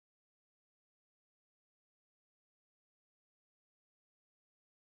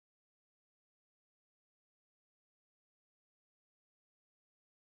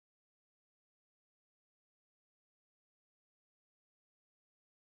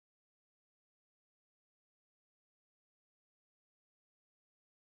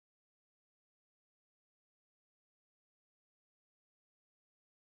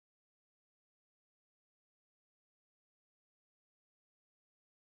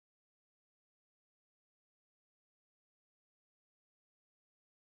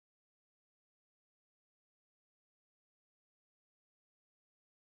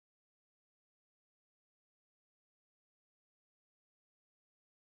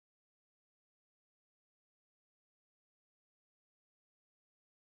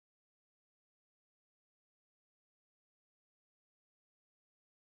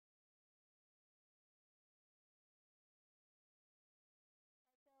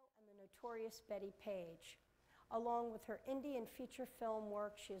Notorious Bettie Page. Along with her indie and feature film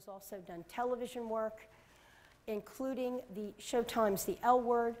work, she has also done television work, including Showtime's The L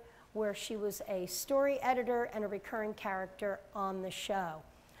Word, where she was a story editor and a recurring character on the show.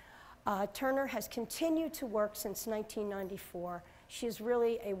 Turner has continued to work since 1994. She is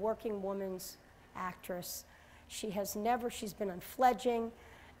really a working woman's actress. She's been unfledging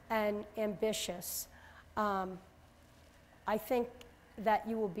and ambitious. I think that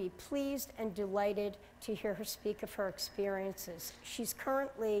you will be pleased and delighted to hear her speak of her experiences. She's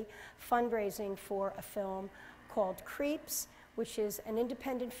currently fundraising for a film called Creeps, which is an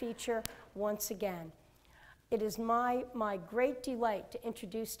independent feature once again. It is my great delight to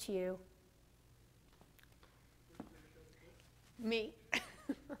introduce to you me.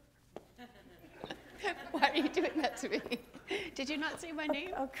 Why are you doing that to me? Did you not say my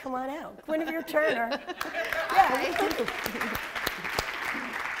name? Oh, come on out. Guinevere Turner. Yeah.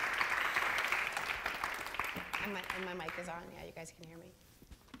 And my mic is on. Yeah, you guys can hear me.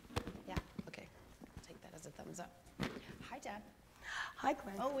 Yeah, okay. I'll take that as a thumbs up. Hi, Deb. Hi,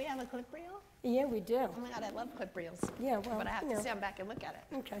 Gwen. Oh, we have a clip reel? Yeah, we do. Oh my God, I love clip reels. Yeah, well, but I have to stand back and look at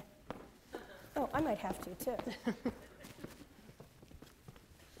it. Okay. Oh, I might have to, too. Does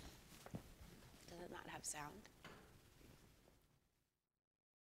it not have sound?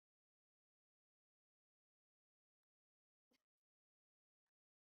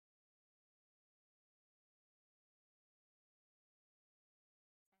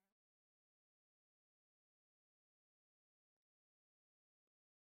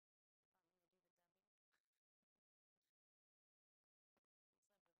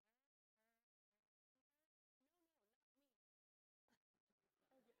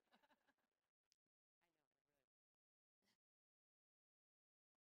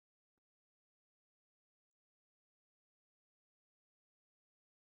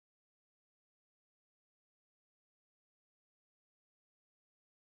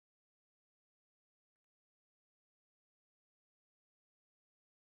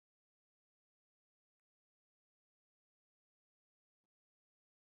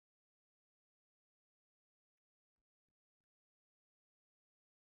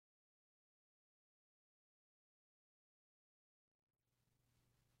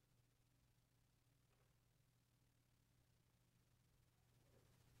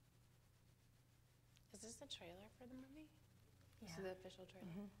 Is this the trailer for the movie? Yeah. This is the official trailer?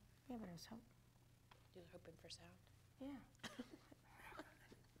 Mm-hmm. Yeah, but I was hoping. You're hoping for sound? Yeah.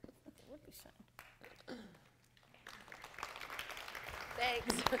 There would be sound.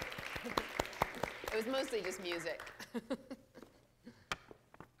 Thanks. It was mostly just music.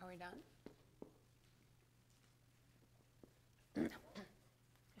 Are we done? There's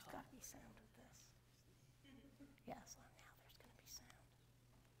got to be sound with this. Yes, well, now there's going to be sound.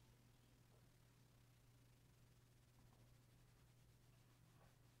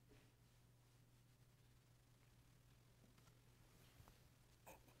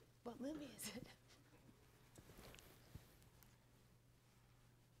 What movie is it?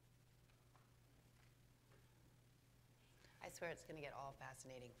 I swear it's going to get all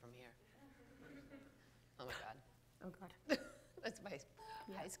fascinating from here. Oh my God. Oh, God. That's my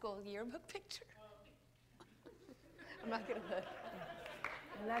high school yearbook picture. I'm not going to look.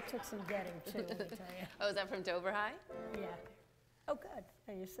 Yeah. And that took some getting, too, let me tell you. Oh, is that from Dover High? Yeah. Oh, good.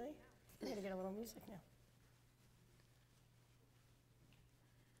 There you see? I'm going to get a little music now.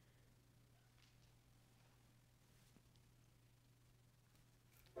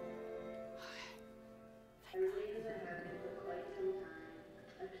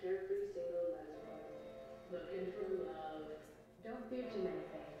 Don't fear too many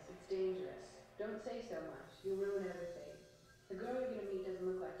things. It's dangerous. Don't say so much. You'll ruin everything. The girl you're going to meet doesn't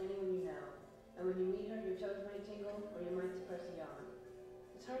look like anyone you know. And when you meet her, your toes might tingle or you might suppress a yawn.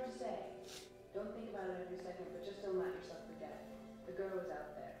 It's hard to say. Don't think about it every second, but just don't let yourself forget. The girl is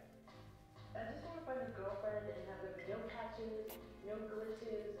out there. I just want to find a girlfriend and have like no patches, no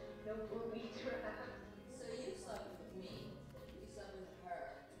glitches, no booby traps. So you slept with me. You slept with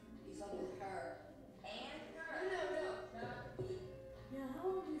her. You slept with her. And her. No, not me. Yeah, how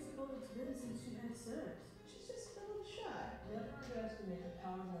long do you suppose it's been since she had sex? She's just a little shy. Never underestimate the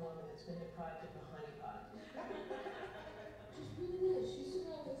power of a woman that's been deprived of the honeypot. She's really nice. She's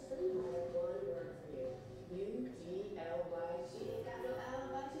doing all this thing. One word for you. U-D-L-Y. She ain't got no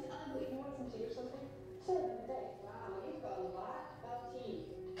alibi. She's ugly. You want some tea or something? Sure, okay. Wow, you've got a lot about tea.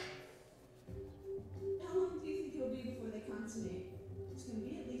 How long do you think it'll be before they consummate? It's going to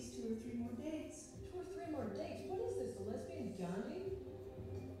be at least 2 or 3 more dates. 2 or 3 more dates? What is this, a lesbian Gandhi?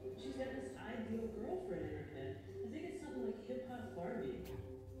 She's got this ideal girlfriend in her head. I think it's something like hip-hop Barbie.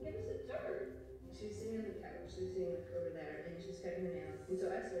 Give us a She was sitting on the couch. She was sitting like over there, and she was cutting her nails. And so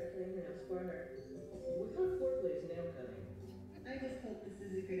I started cutting her nails for her. What kind of foreplay is nail cutting? I just hope this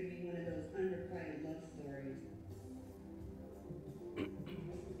isn't going to be one of those unrequited love stories.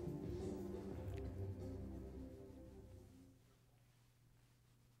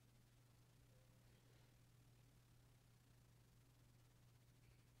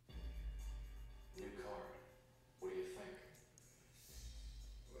 New car. What do you think?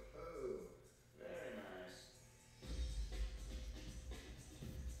 Whoa, very nice.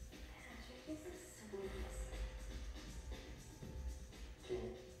 Patrick, this is so nice. Jean,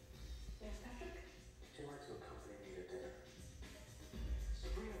 Yes, Patrick? would you like to accompany me to dinner?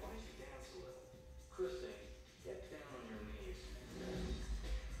 Sabrina, why don't you dance a little? Christy, get down on your knees.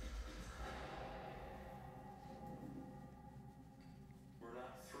 We're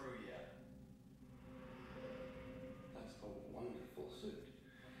not through yet. That's a wonderful suit.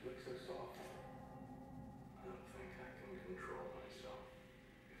 Looks so soft. I don't think I can control myself.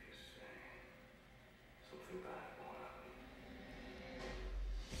 If you stay, something bad will happen.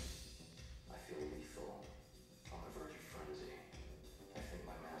 I feel lethal, on the verge of frenzy. I think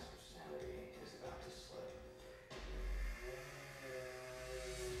my mask of sanity is about to slip.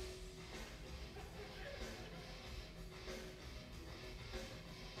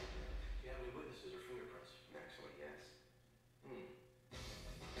 Do you have any witnesses or fingerprints? Actually, yes.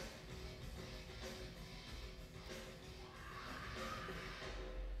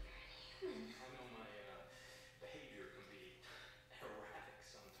 I know my behavior can be erratic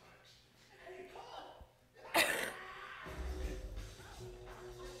sometimes. Hey, Paul!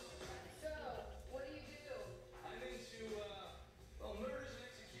 So, what do you do? I'm into, well, murders and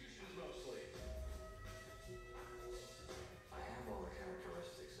executions mostly. I have all the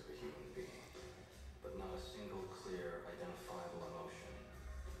characteristics of a human being, but not a single clear, identifiable emotion.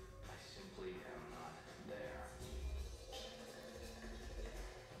 I simply am not there.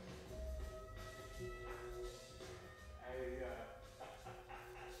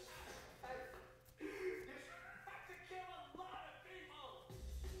 You have to kill a lot of people!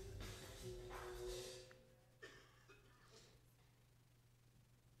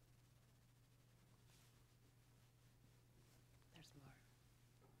 There's more.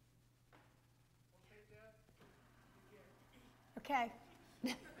 Okay.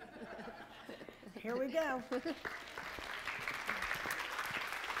 Here we go. It's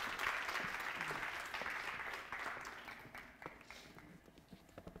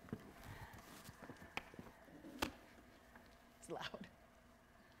loud.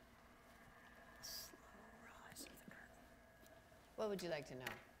 Rise of the curtain. What would you like to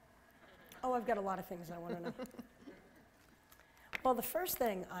know? Oh, I've got a lot of things I want to know. Well, the first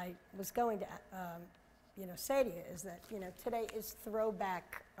thing I was going to, say to you is that, today is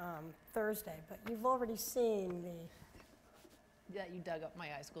Throwback Thursday, but you've already seen the, Yeah, you dug up my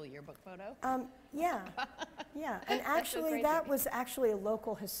high school yearbook photo? yeah, yeah. And That's so actually, crazy. that was actually a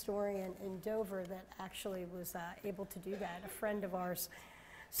local historian in Dover that actually was able to do that. A friend of ours,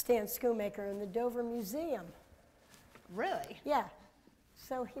 Stan Schoonmaker, in the Dover Museum. Really? Yeah.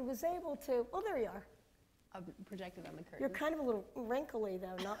 So he was able to, well, there you are. Projected on the curtain. You're kind of a little wrinkly,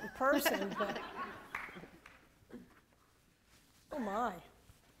 though, not in person, but. Oh, my.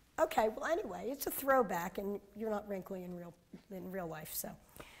 Okay, well, anyway, it's a throwback, and you're not wrinkly in real life, so.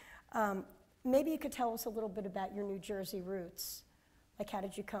 Maybe you could tell us a little bit about your New Jersey roots. Like, how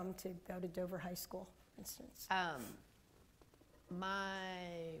did you come to go to Dover High School, for instance?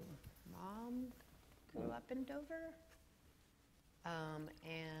 My mom grew up in Dover,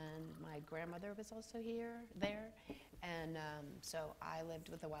 and my grandmother was also there, and so I lived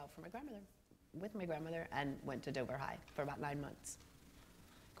with my grandmother, and went to Dover High for about 9 months.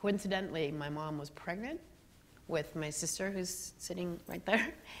 Coincidentally, my mom was pregnant with my sister, who's sitting right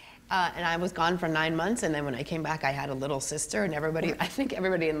there. And I was gone for 9 months, and then when I came back, I had a little sister, and I think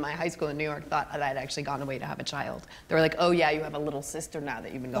everybody in my high school in New York thought that I'd actually gone away to have a child. They were like, oh yeah, you have a little sister now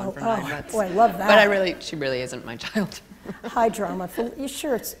that you've been gone for 9 months. Boy, I love that. But she really isn't my child. High drama. You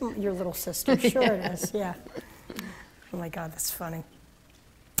sure it's your little sister? Sure it is, yeah. Oh my God, that's funny.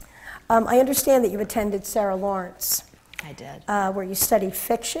 I understand that you attended Sarah Lawrence. I did. Where you studied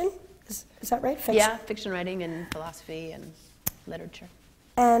fiction. Is that right? Fiction? Yeah, fiction writing and philosophy and literature.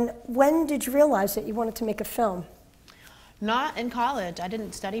 And when did you realize that you wanted to make a film? Not in college. I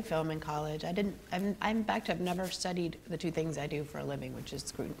didn't study film in college. In fact, I've never studied the two things I do for a living, which is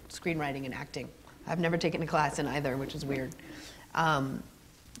screenwriting and acting. I've never taken a class in either, which is weird. I'm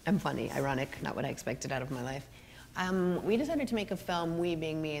funny, ironic, not what I expected out of my life. We decided to make a film, we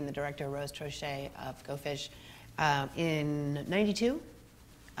being me and the director Rose Trochet of Go Fish, in '92.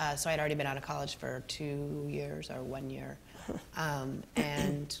 So I'd already been out of college for 2 years or 1 year.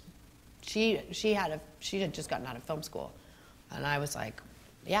 And she had just gotten out of film school. And I was like,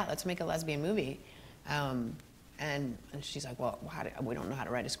 yeah, let's make a lesbian movie. And she's like, well, we don't know how to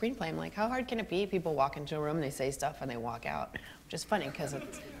write a screenplay. I'm like, how hard can it be? People walk into a room, they say stuff, and they walk out. Which is funny, because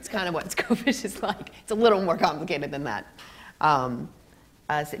it's kind of what Go Fish is like. It's a little more complicated than that.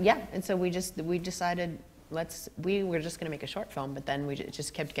 So, yeah, and so we decided, we were just going to make a short film, but then it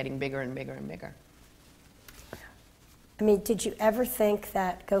just kept getting bigger and bigger and bigger. I mean, did you ever think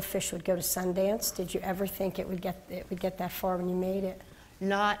that Go Fish would go to Sundance? Did you ever think it would get that far when you made it?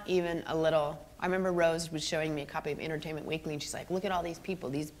 Not even a little. I remember Rose was showing me a copy of Entertainment Weekly, and she's like, look at all these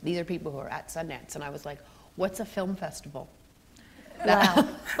people. These are people who are at Sundance. And I was like, what's a film festival? Wow.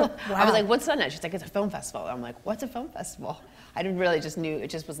 Wow. I was like, what's Sundance? She's like, it's a film festival. I'm like, what's a film festival? I didn't really just knew,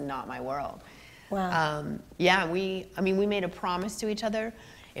 it just was not my world. Wow. Yeah, we made a promise to each other.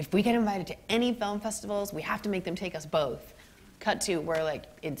 If we get invited to any film festivals, we have to make them take us both. Cut to, we're like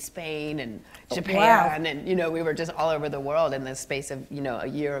in Spain and Japan, wow. And we were just all over the world in the space of a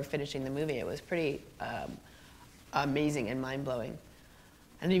year of finishing the movie. It was pretty amazing and mind-blowing.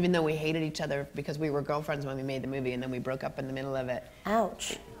 And even though we hated each other because we were girlfriends when we made the movie, and then we broke up in the middle of it.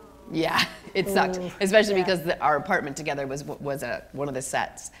 Ouch. Yeah, it sucked, especially yeah. because our apartment together was one of the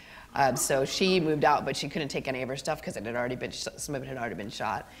sets. So she moved out, but she couldn't take any of her stuff because some of it had already been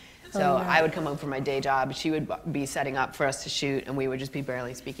shot. So no. I would come home from my day job, she would be setting up for us to shoot, and we would just be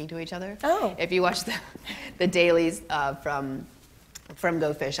barely speaking to each other. Oh. If you watch the dailies from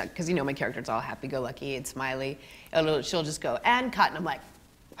Go Fish, because my character's all happy-go-lucky and smiley, she'll just go, and cut, and I'm like,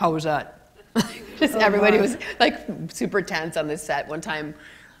 how was that? Everybody was like super tense on this set. One time,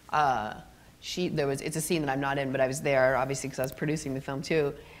 it's a scene that I'm not in, but I was there, obviously, because I was producing the film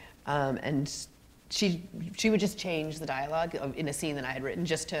too, and she would just change the dialogue in a scene that I had written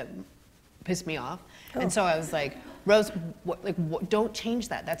just to piss me off. Oh. And so I was like, Rose, don't change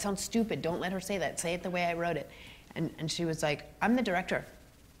that. That sounds stupid. Don't let her say that. Say it the way I wrote it. And she was like, I'm the director,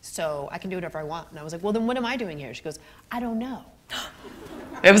 so I can do whatever I want. And I was like, well, then what am I doing here? She goes, I don't know.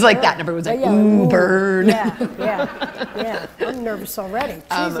 It was like that, and everyone was like, ooh, burn. Yeah. I'm nervous already.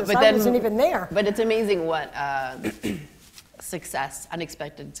 Jesus, I wasn't even there. But it's amazing what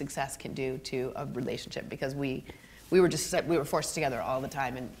unexpected success can do to a relationship, because we were forced together all the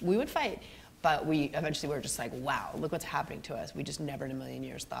time, and we would fight, but we eventually were just like, wow, look what's happening to us. We just never in a million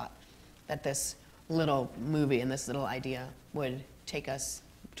years thought that this little movie and this little idea would take us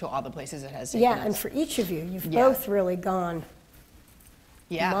to all the places it has taken us. Yeah, and for each of you, you've both really gone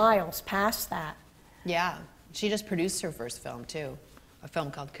miles past that. Yeah, she just produced her first film too, a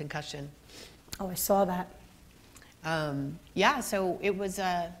film called Concussion. Oh, I saw that. Yeah, so it was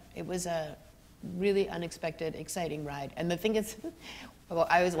a really unexpected, exciting ride. And the thing is, well,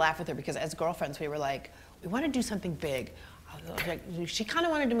 I always laugh with her because as girlfriends, we were like, we want to do something big. She kind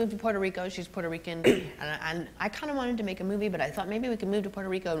of wanted to move to Puerto Rico. She's Puerto Rican, and I kind of wanted to make a movie, but I thought maybe we could move to Puerto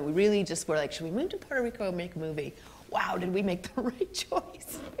Rico. And we really just were like, should we move to Puerto Rico and make a movie? Wow, did we make the right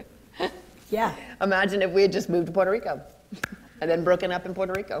choice? Yeah. Imagine if we had just moved to Puerto Rico and then broken up in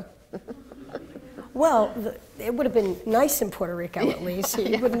Puerto Rico. Well, it would have been nice in Puerto Rico, at least.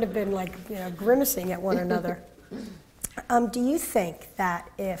 You wouldn't have been like grimacing at one another. Do you think that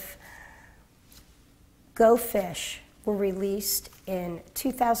if Go Fish were released in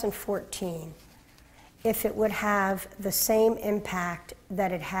 2014, if it would have the same impact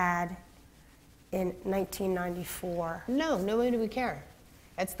that it had in 1994? No, nobody would care.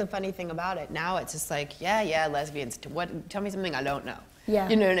 That's the funny thing about it. Now it's just like, yeah, lesbians. Tell me something I don't know. Yeah.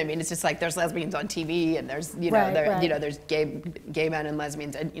 You know what I mean? It's just like there's lesbians on TV, and there's there's gay men and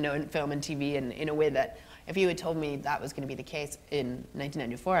lesbians, in film and TV, and in a way that if you had told me that was going to be the case in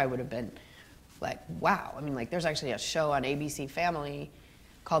 1994, I would have been like, wow. I mean, like there's actually a show on ABC Family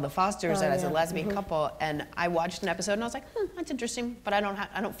called The Fosters that has a lesbian couple, and I watched an episode and I was like, that's interesting, but I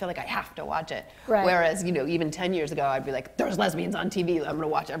don't feel like I have to watch it. Right. Whereas, even 10 years ago, I'd be like, there's lesbians on TV, I'm gonna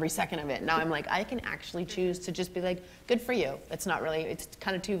watch every second of it. Now I'm like, I can actually choose to just be like, good for you. It's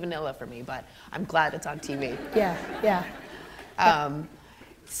kind of too vanilla for me, but I'm glad it's on TV. Yeah.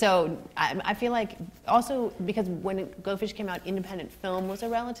 So I feel like also because when Go Fish came out, independent film was a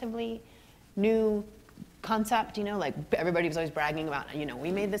relatively new concept, like everybody was always bragging about,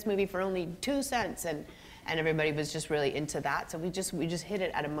 we made this movie for only 2 cents, and everybody was just really into that. So we just hit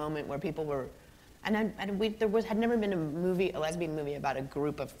it at a moment where people were, had never been a lesbian movie about a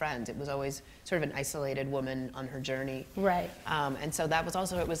group of friends. It was always sort of an isolated woman on her journey. Right. And so that was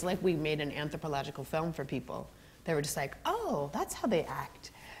also, it was like we made an anthropological film for people. They were just like, oh, that's how they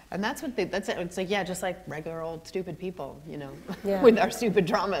act. And that's what that's it. It's like, yeah, just like regular old stupid people, you know, Yeah. with our stupid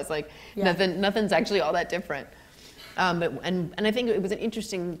dramas. Like Yeah. nothing's actually all that different. And I think it was an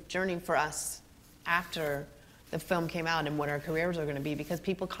interesting journey for us after the film came out and what our careers were going to be, because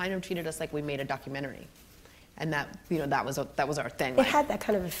people kind of treated us like we made a documentary, and that, you know, that was our thing. It had that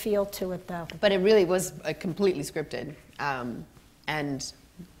kind of a feel to it, though. But it really was completely scripted, and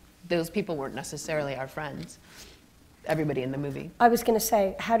those people weren't necessarily our friends. Everybody in the movie. I was going to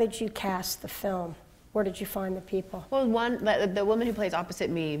say, how did you cast the film? Where did you find the people? Well, the woman who plays opposite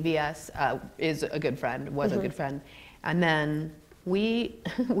me, VS, is a good friend, was a good friend. And then we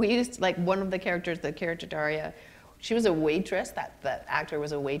used, like, one of the characters, the character Daria, she was a waitress, that actor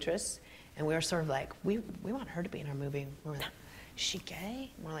was a waitress, and we were sort of like, we want her to be in our movie. We're like, is she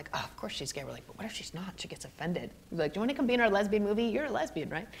gay? And we're like, oh, of course she's gay. We're like, but what if she's not? She gets offended. We're like, do you want to come be in our lesbian movie? You're a lesbian,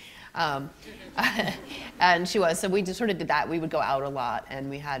 right? And she was, so we just sort of did that. We would go out a lot, and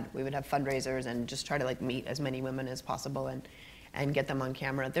we would have fundraisers and just try to, like, meet as many women as possible and get them on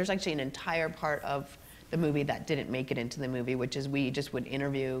camera. There's actually an entire part of the movie that didn't make it into the movie, which is we just would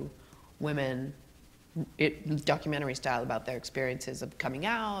interview women, documentary style, about their experiences of coming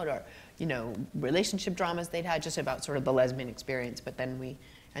out, or, you know, relationship dramas they'd had, just about sort of the lesbian experience. But then we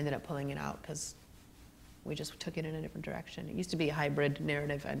ended up pulling it out because we just took it in a different direction. It used to be a hybrid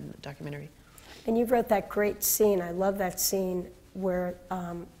narrative and documentary. And you wrote that great scene. I love that scene where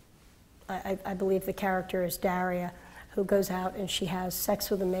I believe the character is Daria, who goes out and she has sex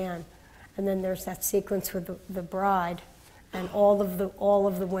with a man. And then there's that sequence with the bride and all of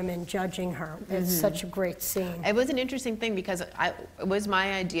the women judging her. It's such a great scene. It was an interesting thing because it was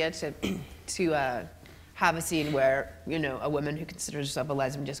my idea to have a scene where, you know, a woman who considers herself a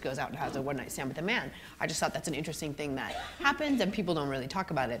lesbian just goes out and has a one-night stand with a man. I just thought that's an interesting thing that happens, and people don't really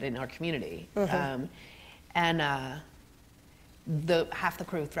talk about it in our community. Half the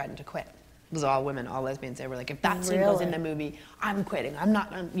crew threatened to quit. It was all women, all lesbians. They were like, if that scene goes in the movie, I'm quitting. I'm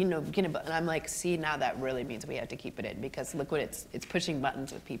not, you know, gonna. And I'm like, see, now that really means we have to keep it in, because look what it's pushing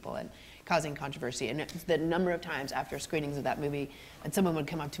buttons with people and causing controversy. And the number of times after screenings of that movie, and someone would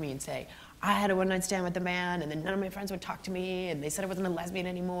come up to me and say, I had a one-night stand with a man, and then none of my friends would talk to me, and they said I wasn't a lesbian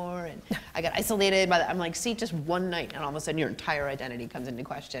anymore, and I got isolated by that. I'm like, see, just one night, and all of a sudden your entire identity comes into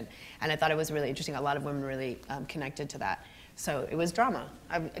question. And I thought it was really interesting. A lot of women really connected to that. So it was drama.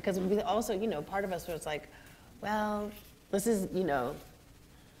 Because we also, you know, part of us was like, well, this is, you know,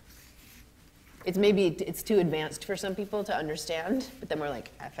 it's too advanced for some people to understand, but then we're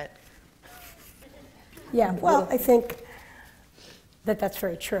like, F it. Yeah, well, I think that's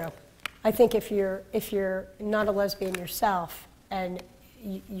very true. I think if you're not a lesbian yourself and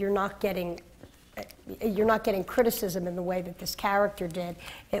you're not getting criticism in the way that this character did,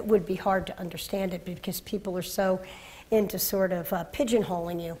 it would be hard to understand it, because people are so into sort of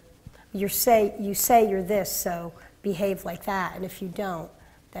pigeonholing you. You say you're this, so behave like that, and if you don't,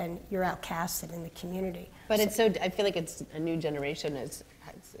 then you're outcasted in the community. But I feel like it's a new generation. It's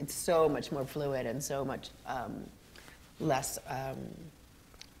so much more fluid and so much less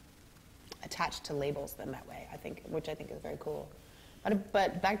attached to labels than that way, I think, which I think is very cool.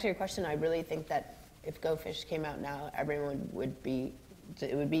 But back to your question, I really think that if Go Fish came out now, everyone it would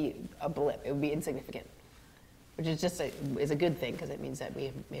be a blip. It would be insignificant, which is just is a good thing, because it means that we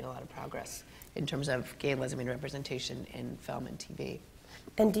have made a lot of progress in terms of gay and lesbian representation in film and TV.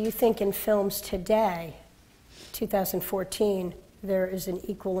 And do you think in films today, 2014, there is an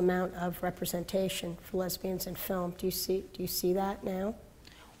equal amount of representation for lesbians in film? Do you see that now?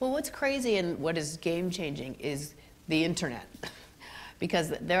 Well, what's crazy and what is game-changing is the internet. Because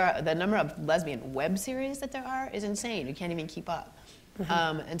the number of lesbian web series that there are is insane. You can't even keep up.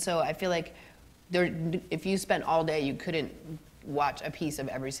 And so I feel like if you spent all day, you couldn't watch a piece of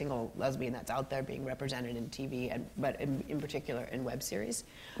every single lesbian that's out there being represented in TV, but in particular in web series.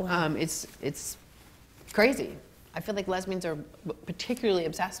 Wow. It's crazy. I feel like lesbians are particularly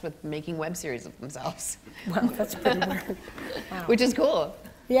obsessed with making web series of themselves. Well, that's pretty weird. Wow. Which is cool.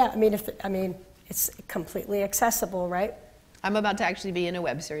 Yeah, I mean, it's completely accessible, right? I'm about to actually be in a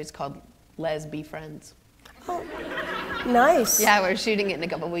web series called Les Be Friends. Oh, nice. Yeah, we're shooting it in a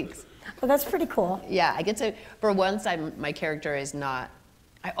couple weeks. Well, that's pretty cool. Yeah, I get to, for once, my character is not,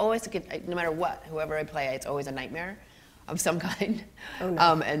 I always get, no matter what, whoever I play, it's always a nightmare of some kind. Oh,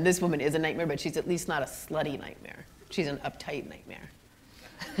 no. And this woman is a nightmare, but she's at least not a slutty nightmare. She's an uptight nightmare.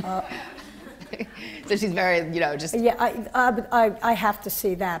 So she's very, you know, just... Yeah, I have to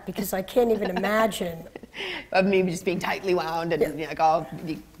see that, because I can't even imagine. Of me just being tightly wound and like all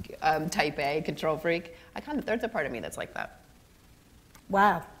type A, control freak. There's a part of me that's like that.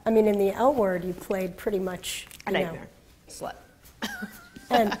 Wow. I mean, in the L Word, you played pretty much, A nightmare. Slut.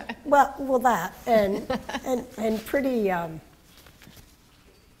 And, well, that, and pretty,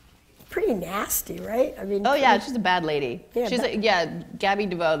 pretty nasty, right? I mean. Oh yeah, she's a bad lady. Yeah, She's Gabby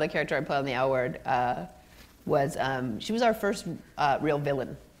DeVoe, the character I play on the L Word, was she was our first real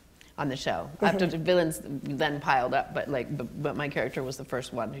villain on the show. After the villains then piled up, but my character was the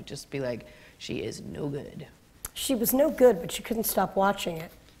first one who'd just be like, she is no good. She was no good, but you couldn't stop watching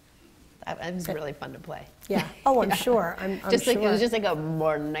it. It was really fun to play. Yeah. Oh, I'm sure. I'm sure. It was just like a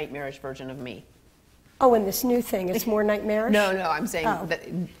more nightmarish version of me. Oh, and this new thing, it's more nightmarish? No, I'm saying Oh.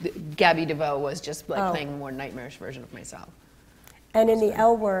 that Gabby DeVoe was just like playing a more nightmarish version of myself. And in the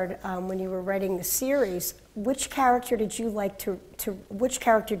L Word, when you were writing the series, which character did you like which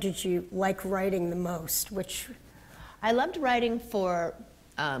character did you like writing the most? I loved writing for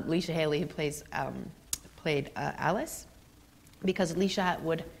Leisha Haley, who played Alice, because Leisha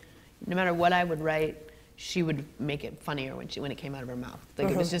would, no matter what I would write, she would make it funnier when it came out of her mouth.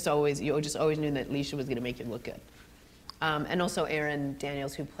 Like it was just always, you just always knew that Leisha was going to make it look good. And also Erin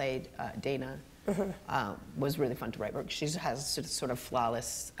Daniels, who played Dana, was really fun to write. She has sort of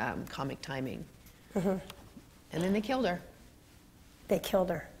flawless comic timing. And then they killed her. They killed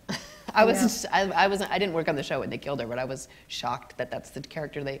her. I didn't work on the show when they killed her, but I was shocked that that's the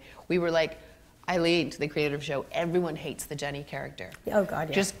character we were like, Eileen, the creator of the show, everyone hates the Jenny character. Oh God,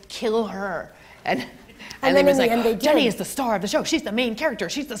 yeah. Just kill her. And then they in was the like, end they did. Jenny is the star of the show. She's the main character.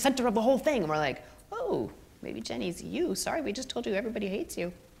 She's the center of the whole thing. And we're like, oh, maybe Jenny's you. Sorry, we just told you everybody hates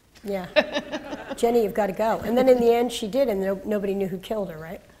you. Yeah. Jenny, you've got to go. And then in the end she did, and nobody knew who killed her,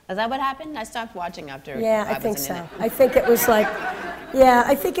 right? Is that what happened? I stopped watching after. Yeah, I think so. I think it was like,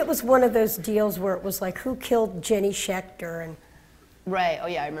 I think it was one of those deals where it was like, who killed Jenny Schechter? And right. Oh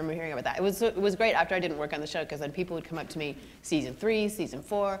yeah, I remember hearing about that. It was great after I didn't work on the show, because then people would come up to me, season 3, season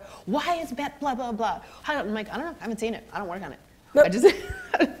 4. Why is Beth blah blah blah? I'm like, I don't know. I haven't seen it. I don't work on it. Nope. I just.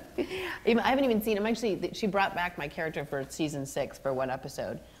 I haven't even seen it. She brought back my character for season 6 for one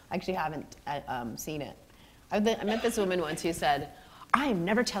episode. I actually haven't seen it. I met this woman once who said, I am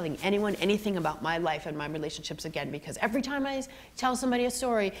never telling anyone anything about my life and my relationships again, because every time I tell somebody a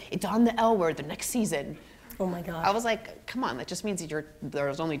story, it's on the L Word the next season. oh my God. I was like, come on, that just means that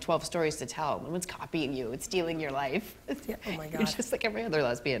there's only 12 stories to tell. No one's copying you. It's stealing your life. Yeah, oh my You're God. just like every other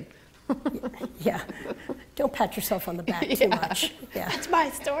lesbian. Yeah. Don't pat yourself on the back too much. Yeah. That's my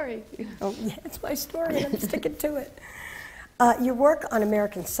story. Oh, yeah, it's my story, and I'm sticking to it. Your work on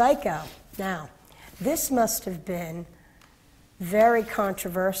American Psycho. Now, this must have been very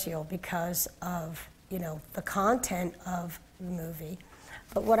controversial because of, the content of the movie.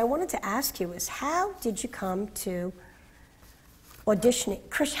 But what I wanted to ask you is, how did you come to auditioning?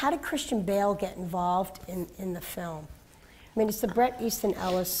 How did Christian Bale get involved in the film? I mean, it's the Bret Easton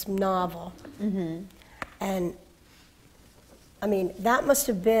Ellis novel. And, I mean, that must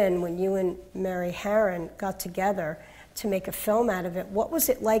have been when you and Mary Harron got together to make a film out of it. What was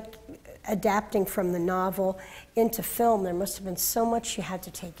it like adapting from the novel into film? There must have been so much you had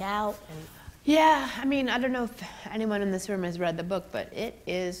to take out. Yeah, I mean, I don't know if anyone in this room has read the book, but it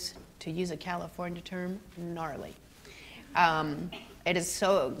is, to use a California term, gnarly. It is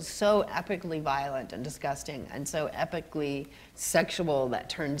so epically violent and disgusting, and so epically sexual that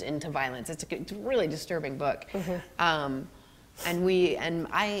turns into violence. It's a really disturbing book. And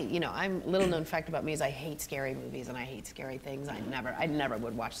I'm little known fact about me is I hate scary movies and I hate scary things. I never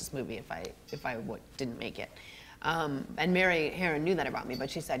would watch this movie if I didn't make it. And Mary Harron knew that about me, but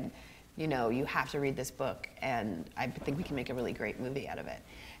she said, you have to read this book, and I think we can make a really great movie out of it.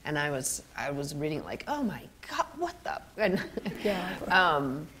 And I was reading it like, oh my God, what the? And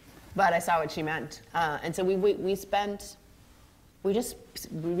but I saw what she meant, and so we went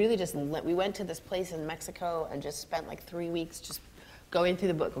to this place in Mexico and just spent like 3 weeks just going through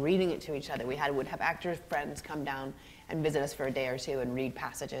the book, reading it to each other. Would have actor friends come down and visit us for a day or two and read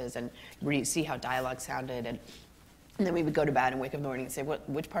passages and see how dialogue sounded, and then we would go to bed and wake up in the morning and say,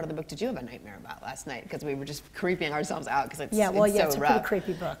 which part of the book did you have a nightmare about last night? Because we were just creeping ourselves out because it's so rough. It's a pretty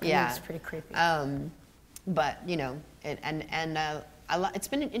creepy book. Yeah, I mean, it's pretty creepy. But it's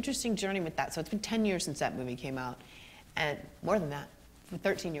been an interesting journey with that. So it's been 10 years since that movie came out, and more than that,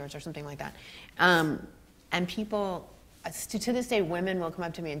 13 years or something like that. And people, to this day, women will come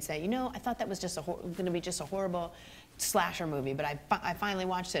up to me and say, I thought that was just going to be just a horrible slasher movie, but I finally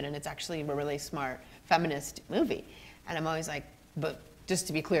watched it, and it's actually a really smart feminist movie. And I'm always like, but just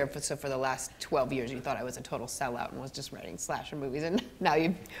to be clear, for the last 12 years, you thought I was a total sellout and was just writing slasher movies, and now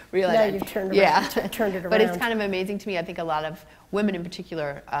you've realized. Now you've turned it around. But it's kind of amazing to me. I think a lot of women in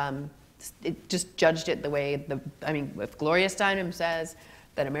particular it just judged it the way if Gloria Steinem says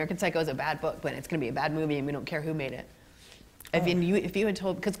that American Psycho is a bad book, but it's going to be a bad movie, and we don't care who made it. If you had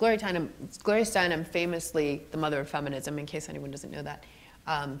told, because Gloria Steinem, famously the mother of feminism, in case anyone doesn't know that,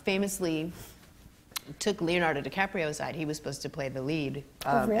 famously took Leonardo DiCaprio aside. He was supposed to play the lead,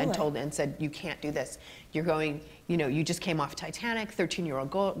 really? and said, "You can't do this. You're going, you just came off Titanic.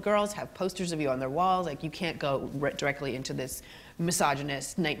 13-year-old girls have posters of you on their walls. Like, you can't go directly into this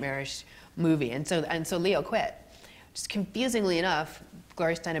misogynist, nightmarish movie." And so Leo quit. Just confusingly enough,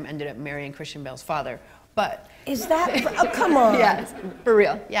 Gloria Steinem ended up marrying Christian Bale's father. But is that? Oh, come on. Yeah, for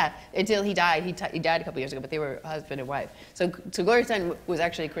real. Yeah, until he died. He died a couple years ago, but they were husband and wife. So Gloria Steinem was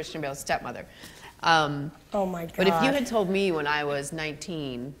actually Christian Bale's stepmother. Oh my God. But if you had told me when I was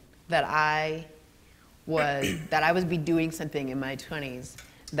 19 that I would be doing something in my 20s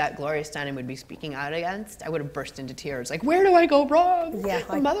that Gloria Steinem would be speaking out against, I would have burst into tears. Like, where do I go wrong? Yeah,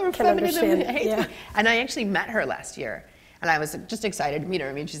 The mother of feminism hates yeah. me. And I actually met her last year, and I was just excited to meet her.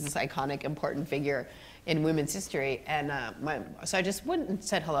 I mean, she's this iconic, important figure in women's history. And so I just went and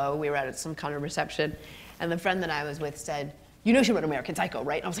said hello. We were at some kind of reception, and the friend that I was with said, "You know she wrote American Psycho,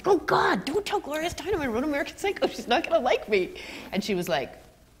 right?" And I was like, "Oh God, don't tell Gloria Steinem I wrote American Psycho. She's not gonna like me." And she was like,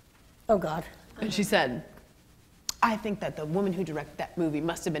 "Oh God." And she said, "I think that the woman who directed that movie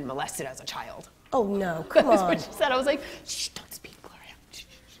must have been molested as a child." Oh no, come on. That's what she said. I was like, "Shh, don't speak, Gloria. Shh,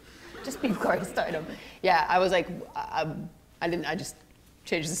 just speak, Gloria Steinem." Yeah, I was like, I just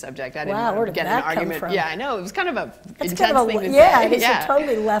changed the subject. I Wow, where didn't did get in that an argument. come from? Yeah, I know. It was kind of a That's intense kind of a, thing to yeah, say. it's a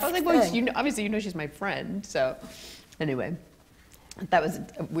totally left I was like, well, thing. obviously she's my friend. So anyway, that was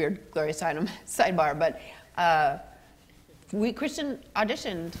a weird Gloria Steinem sidebar. But Christian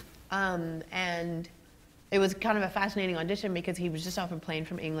auditioned, and it was kind of a fascinating audition because he was just off a plane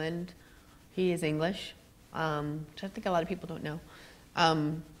from England. He is English, which I think a lot of people don't know.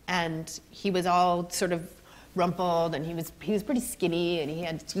 And he was all sort of rumpled, and he was pretty skinny, and he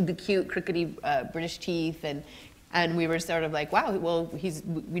had the cute, crookedy British teeth, and we were sort of like, wow, well,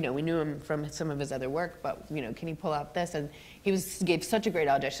 we knew him from some of his other work, but can he pull out this? And he gave such a great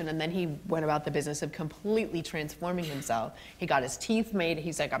audition, and then he went about the business of completely transforming himself. He got his teeth made.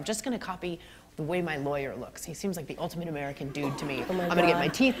 He's like, I'm just going to copy the way my lawyer looks. He seems like the ultimate American dude to me. Oh my I'm going to get God. my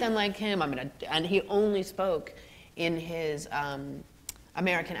teeth done like him. And he only spoke in his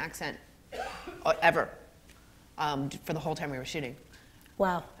American accent ever for the whole time we were shooting.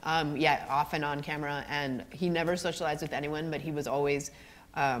 Wow. Yeah, off and on camera, and he never socialized with anyone, but he was always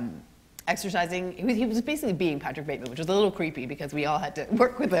exercising. He was basically being Patrick Bateman, which was a little creepy because we all had to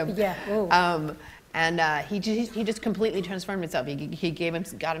work with him. Yeah. And he just completely transformed himself. He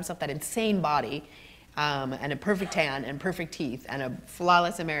got himself that insane body, and a perfect tan and perfect teeth and a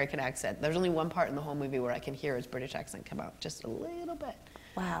flawless American accent. There's only one part in the whole movie where I can hear his British accent come out, just a little bit.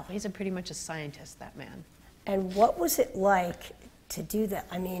 Wow. He's pretty much a scientist, that man. And what was it like to do that?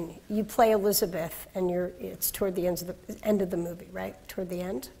 I mean, you play Elizabeth, and it's toward the end of the movie, right? Toward the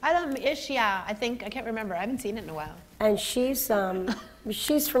end? Yeah. I can't remember. I haven't seen it in a while. And she's from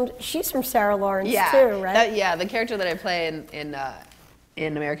Sarah Lawrence Yeah, too, right? The character that I play in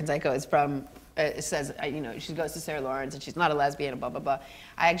American Psycho is from. It says, she goes to Sarah Lawrence, and she's not a lesbian, blah blah blah.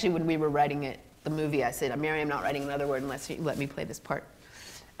 I actually, when we were writing the movie, I said, "Mary, I'm not writing another word unless you let me play this part."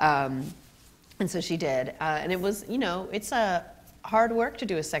 And so she did, and it was, it's a hard work to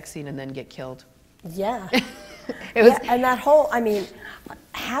do a sex scene and then get killed. Yeah. It was, and that whole, I mean,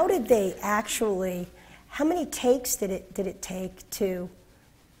 how did they actually? How many takes did it take to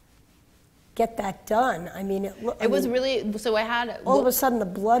get that done? I mean, it was really. So I had all of a sudden the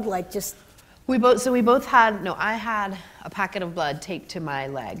blood just. I had a packet of blood taped to my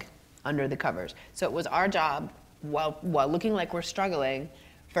leg under the covers. So it was our job, while looking like we're struggling,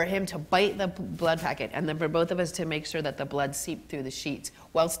 for him to bite the blood packet, and then for both of us to make sure that the blood seeped through the sheets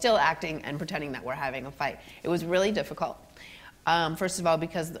while still acting and pretending that we're having a fight. It was really difficult. First of all,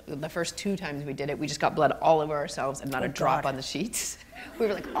 because the first 2 times we did it, we just got blood all over ourselves and not a drop on the sheets. We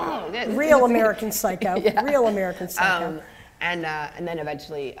were like, oh, real American Psycho. Yeah. Real American Psycho. And then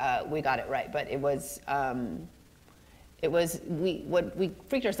eventually we got it right, but we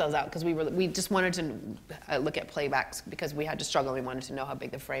freaked ourselves out because we just wanted to look at playbacks because we had to struggle. We wanted to know how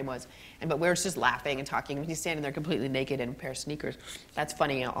big the frame was, but we were just laughing and talking. He's standing there completely naked in a pair of sneakers. That's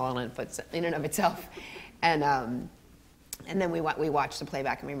funny all in and of itself. And then we watched the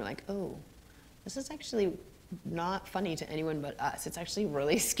playback and we were like, oh, this is actually not funny to anyone but us. It's actually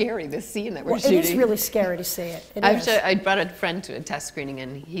really scary, this scene that we're shooting. It is really scary to see it. I brought a friend to a test screening,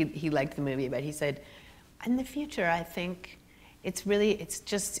 and he liked the movie, but he said, in the future, I think it's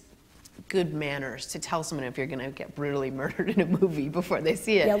just good manners to tell someone if you're going to get brutally murdered in a movie before they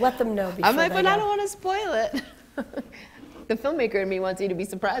see it. Yeah, let them know before I'm like, they but go. I don't want to spoil it. The filmmaker in me wants you to be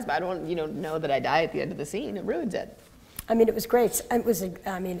surprised, but I don't want you to know that I die at the end of the scene. It ruins it. I mean, it was great. It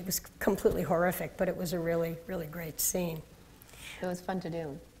was completely horrific, but it was a really, really great scene. It was fun to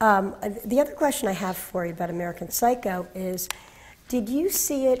do. The other question I have for you about American Psycho is, did you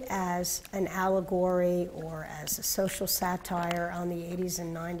see it as an allegory or as a social satire on the 80s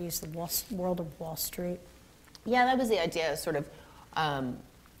and 90s, the world of Wall Street? Yeah, that was the idea, sort of a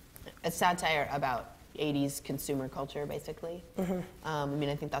satire about 80s consumer culture, basically. I mean,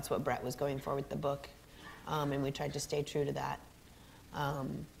 I think that's what Brett was going for with the book, and we tried to stay true to that. I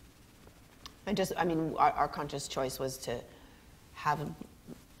mean, our conscious choice was to have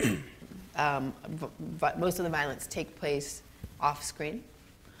most of the violence take place off screen,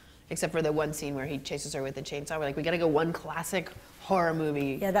 except for the one scene where he chases her with a chainsaw. We're like, we gotta go one classic horror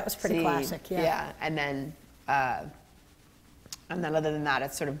movie. Yeah, that was pretty scene. classic, yeah. Yeah, and then other than that,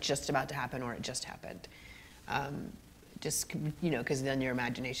 it's sort of just about to happen or it just happened. Because then your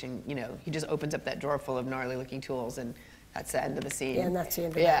imagination, he just opens up that drawer full of gnarly looking tools and that's the end of the scene. Yeah, and that's the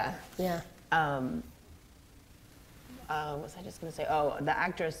end of it. Yeah. What was I just going to say? Oh, the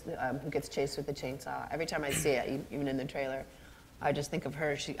actress who gets chased with the chainsaw. Every time I see it, even in the trailer, I just think of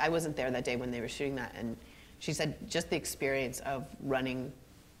her. I wasn't there that day when they were shooting that, and she said just the experience of running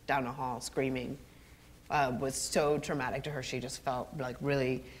down a hall screaming was so traumatic to her. She just felt like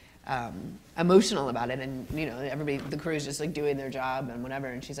really emotional about it, and everybody, the crew's just like doing their job and whatever.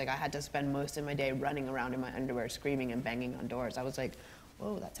 And she's like, I had to spend most of my day running around in my underwear, screaming and banging on doors. I was like,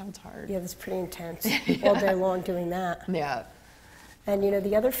 whoa, that sounds hard. Yeah, that's pretty intense. All day long doing that. Yeah. And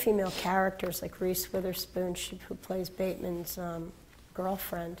the other female characters, like Reese Witherspoon, who plays Bateman's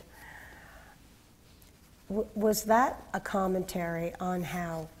girlfriend, was that a commentary on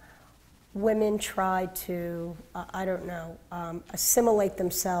how women tried to, assimilate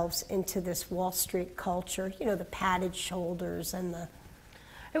themselves into this Wall Street culture? The padded shoulders and the...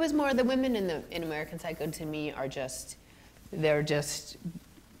 It was more, the women in American Psycho to me they're just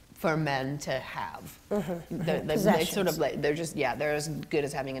for men to have. They sort of like, they're as good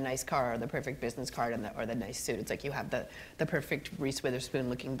as having a nice car or the perfect business card or the nice suit. It's like you have the perfect Reese Witherspoon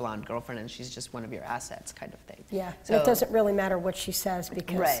looking blonde girlfriend and she's just one of your assets kind of thing. Yeah, so it doesn't really matter what she says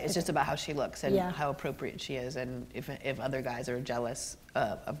because... Right, it's just about how she looks and how appropriate she is and if other guys are jealous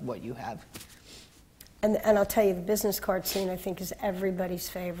of what you have. And I'll tell you, the business card scene I think is everybody's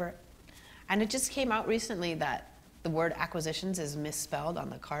favorite. And it just came out recently that the word acquisitions is misspelled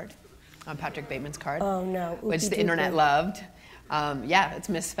on the card, on Patrick Bateman's card. Oh, no. Which the internet loved. Yeah, it's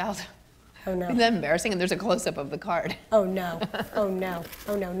misspelled. Oh, no. Isn't that embarrassing? And there's a close-up of the card. Oh, no. Oh, no.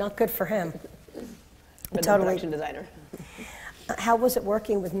 Oh, no. Not good for him. For the production designer. How was it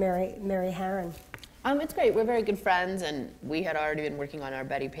working with Mary Harron? It's great. We're very good friends, and we had already been working on our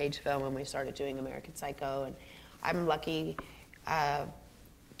Bettie Page film when we started doing American Psycho, and I'm lucky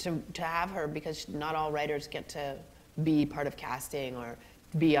to have her because not all writers get to be part of casting or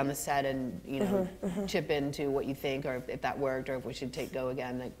be on the set and chip into what you think or if that worked or if we should go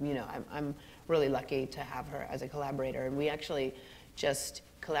again. Like, I'm really lucky to have her as a collaborator, and we actually just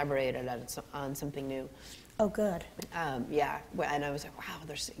collaborated on something new. Oh, good. Yeah, and I was like, wow,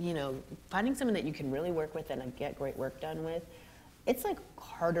 there's finding someone that you can really work with and get great work done with. It's like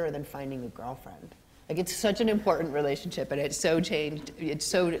harder than finding a girlfriend. Like, it's such an important relationship, and it's so changed. It's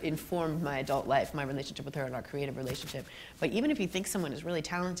so informed my adult life, my relationship with her and our creative relationship. But even if you think someone is really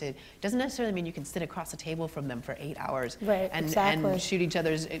talented, it doesn't necessarily mean you can sit across the table from them for 8 hours and shoot each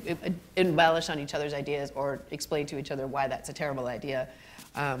other's, embellish on each other's ideas or explain to each other why that's a terrible idea.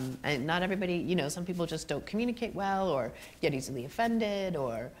 And not everybody, some people just don't communicate well or get easily offended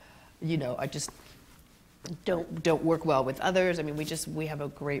or, are just don't work well with others. I mean, we have a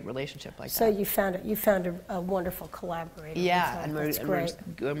great relationship like that. So you found a wonderful collaborator. Yeah, and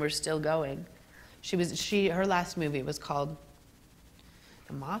we're still going. Her last movie was called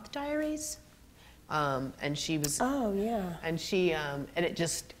The Moth Diaries, and she was. Oh yeah. And she and it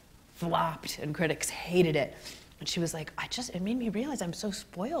just flopped, and critics hated it. And she was like, it made me realize I'm so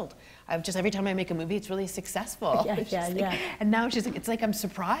spoiled. Every time I make a movie, it's really successful. Yeah. And now she's like, it's like I'm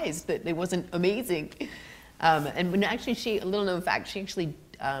surprised that it wasn't amazing. And when actually a little known fact, she actually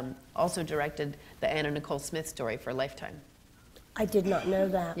also directed the Anna Nicole Smith story for Lifetime. I did not know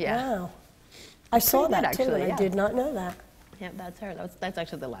that. Yeah. Wow. I saw that actually, too, and yeah. I did not know that. Yeah, that's her. That's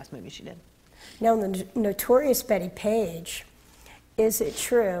actually the last movie she did. Now, in the Notorious Bettie Page, is it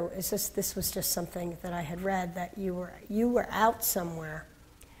true? This was just something that I had read, that you were out somewhere,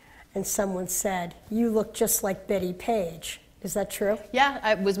 and someone said you look just like Bettie Page. Is that true?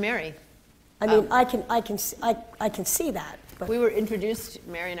 Yeah, it was Mary. I mean, I can see that, But we were introduced,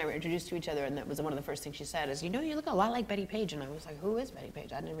 Mary and I were introduced to each other, and that was one of the first things she said is, you know, you look a lot like Bettie Page. And I was like, who is Bettie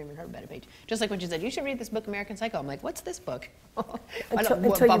Page? I'd never even heard of Bettie Page. Just like when she said, you should read this book, American Psycho. I'm like, what's this book?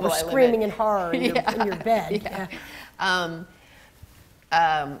 until you were screaming in horror in, in your bed. Yeah.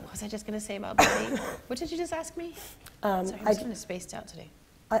 What was I just going to say about Bettie? What did you just ask me? Sorry, I'm just kind of spaced out today.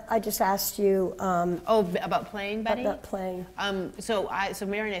 I just asked you. About playing Betty? About playing. So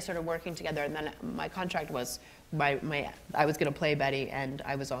Mary and I started working together, and then my contract was I was going to play Betty, and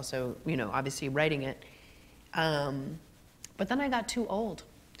I was also, you know, obviously writing it. But then I got too old.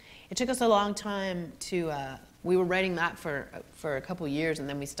 It took us a long time to. We were writing that for a couple years, and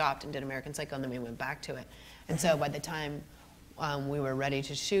then we stopped and did American Psycho, and then we went back to it. And so by the time we were ready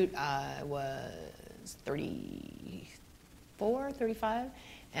to shoot, I was 34, 35.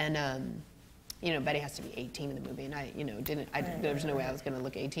 And, you know, Betty has to be 18 in the movie, and I, you know, there was no way I was going to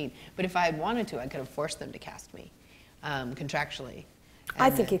look 18. But if I had wanted to, I could have forced them to cast me, contractually. I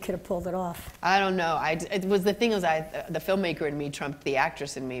think you could have pulled it off. I don't know. It was the thing was the filmmaker in me trumped the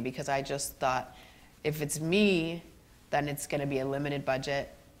actress in me, because I just thought, if it's me, then it's going to be a limited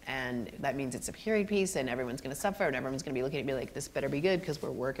budget, and that means it's a period piece, and everyone's going to suffer, and everyone's going to be looking at me like, this better be good, because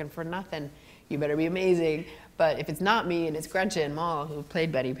we're working for nothing. You better be amazing. But if it's not me, and it's Gretchen and Ma, who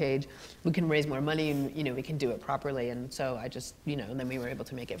played Bettie Page, we can raise more money, and, you know, we can do it properly. And so I just, you know, and then we were able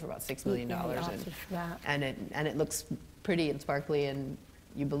to make it for about $6 million. And it looks pretty and sparkly, and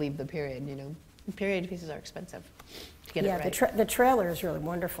you believe the period, you know. Period pieces are expensive to get it right. The trailer is really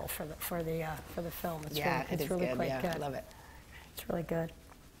wonderful for the film. It's really good. Quite good. I love it. It's really good.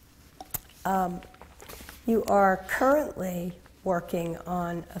 You are currently working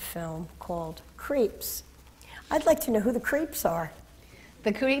on a film called Creeps. I'd like to know who the Creeps are.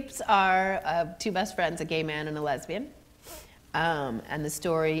 The Creeps are two best friends, a gay man and a lesbian. And the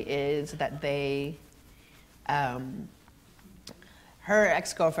story is that they, her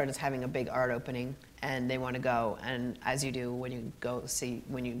ex-girlfriend is having a big art opening, and they want to go. And as you do when you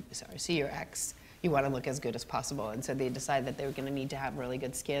see your ex, you want to look as good as possible. And so they decide that they're going to need to have really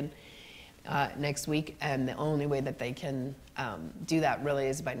good skin next week, and the only way that they can do that really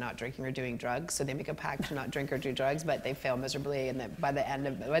is by not drinking or doing drugs. So they make a pact to not drink or do drugs, but they fail miserably, and by the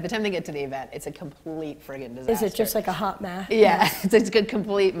time they get to the event, it's a complete friggin' disaster. Is it just like a hot mess? Yeah, it's a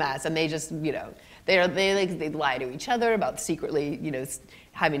complete mess, and they just, you know, they lie to each other about secretly, you know,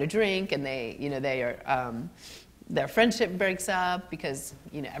 having a drink, and they, you know, their friendship breaks up because,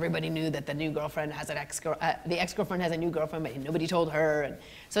 you know, everybody knew that the new girlfriend has the ex-girlfriend has a new girlfriend, but nobody told her, and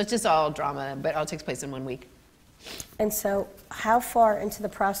so it's just all drama, but it all takes place in 1 week. And so, how far into the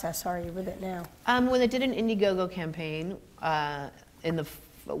process are you with it now? Well, they did an Indiegogo campaign in the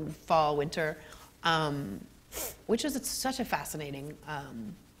fall, winter, which is such a fascinating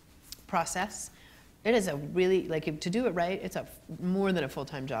process. It is a really, like, to do it right, it's more than a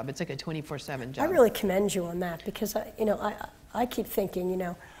full-time job. It's like a 24/7 job. I really commend you on that, because I keep thinking, you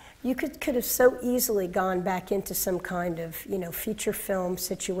know, you could have so easily gone back into some kind of, you know, feature film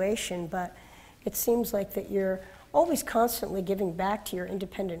situation, but it seems like that you're always constantly giving back to your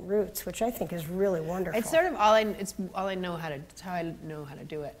independent roots, which I think is really wonderful. It's sort of how I know how to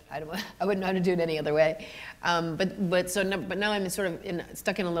do it. I wouldn't know how to do it any other way. But now I'm sort of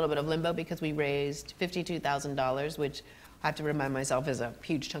stuck in a little bit of limbo, because we raised $52,000, which I have to remind myself is a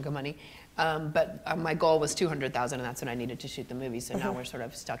huge chunk of money. But my goal was $200,000, and that's what I needed to shoot the movie. So now we're sort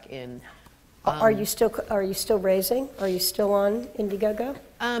of stuck in. Are you still raising? Are you still on Indiegogo?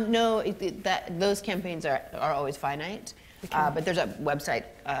 No, those campaigns are always finite. Okay. But there's a website,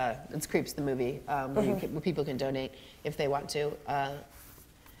 it's Creeps the movie, where people can donate if they want to. And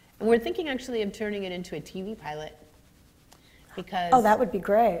we're thinking actually of turning it into a TV pilot. Because that would be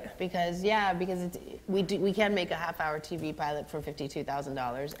great. Because we can make a half-hour TV pilot for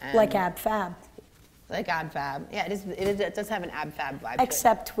 $52,000. Like Ab Fab. Like Ab Fab, yeah. It does have an Ab Fab vibe.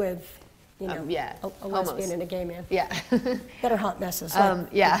 Except with, you know, a lesbian almost. and a gay man. Yeah. Better hot messes.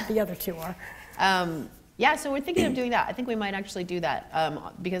 Like the other two are. Yeah. So we're thinking of doing that. I think we might actually do that,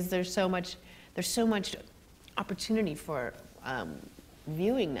 because there's so much opportunity for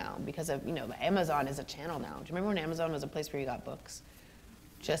viewing now, because of, you know, Amazon is a channel now. Do you remember when Amazon was a place where you got books,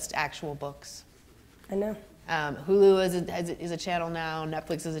 just actual books? I know. Hulu is a channel now.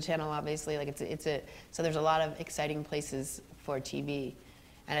 Netflix is a channel, obviously. Like so there's a lot of exciting places for TV,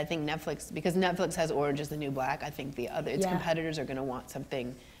 and I think because Netflix has Orange Is the New Black, I think its competitors are going to want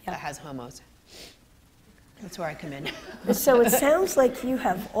something that has homos. That's where I come in. So it sounds like you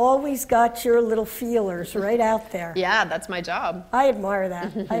have always got your little feelers right out there. Yeah, that's my job. I admire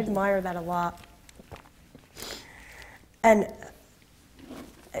that. I admire that a lot. And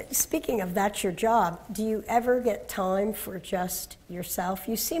speaking of that's your job, do you ever get time for just yourself?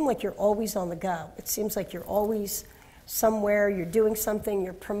 You seem like you're always on the go. It seems like you're always somewhere, you're doing something,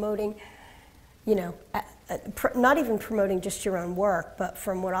 you're promoting, you know, not even promoting just your own work, but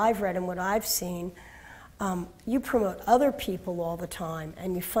from what I've read and what I've seen, you promote other people all the time,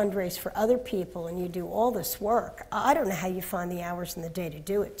 and you fundraise for other people, and you do all this work. I don't know how you find the hours in the day to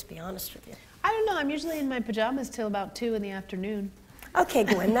do it, to be honest with you. I don't know. I'm usually in my pajamas till about 2 in the afternoon. Okay,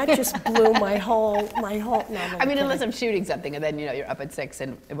 Gwen, that just blew my whole. No, I mean, unless I'm shooting something, and then you're up at 6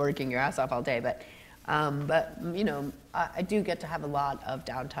 and working your ass off all day. But I do get to have a lot of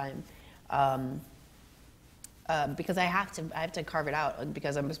downtime. Because I have to carve it out,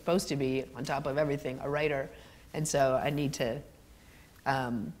 because I'm supposed to be on top of everything, a writer, and so I need to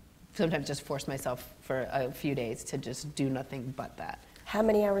sometimes just force myself for a few days to just do nothing but that. How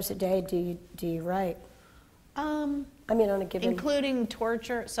many hours a day do you write? I mean, on a given... Including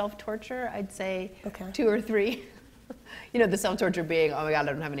torture, self-torture, I'd say okay. 2 or 3. The self-torture being, oh my God,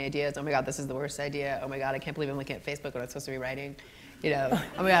 I don't have any ideas. Oh my God, this is the worst idea. Oh my God, I can't believe I'm looking at Facebook when I'm supposed to be writing. Oh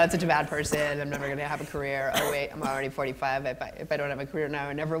my God, I'm such a bad person. I'm never going to have a career. Oh wait, I'm already 45. If I don't have a career now,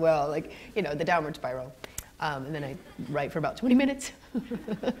 I never will. The downward spiral. And then I write for about 20 minutes.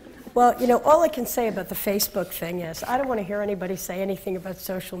 Well, all I can say about the Facebook thing is I don't want to hear anybody say anything about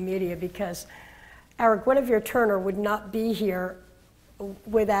social media, because our Guinevere Turner would not be here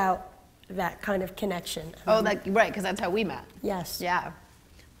without that kind of connection. Right, because that's how we met. Yes. Yeah,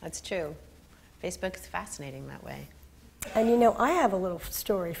 that's true. Facebook's fascinating that way. And I have a little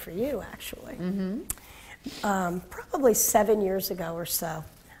story for you, actually. Mm-hmm. Probably 7 years ago or so,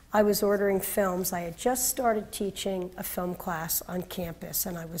 I was ordering films. I had just started teaching a film class on campus,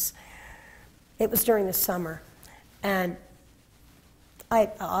 and it was during the summer. And I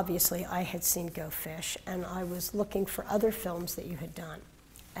had seen Go Fish, and I was looking for other films that you had done.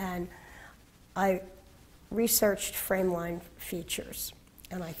 And I researched Frameline features,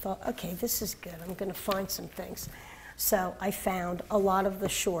 and I thought, okay, this is good. I'm going to find some things. So I found a lot of the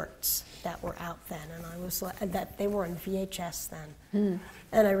shorts that were out then, and that they were on VHS then. Mm.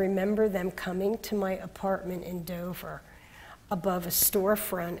 And I remember them coming to my apartment in Dover above a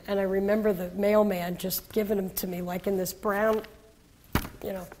storefront, and I remember the mailman just giving them to me, like in this brown,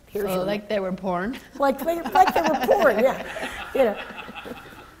 here's your... like they were porn? Like they were porn, yeah.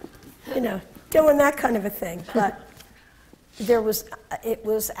 Doing that kind of a thing. But it was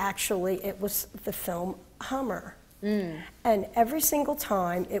the film Hummer. Mm. And every single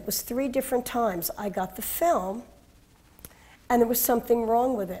time, it was 3 different times, I got the film, and there was something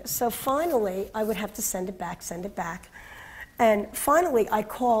wrong with it. So finally, I would have to send it back. And finally, I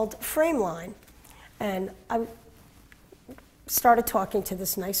called Frameline, and I started talking to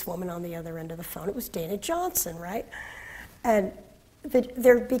this nice woman on the other end of the phone. It was Dana Johnson, right? And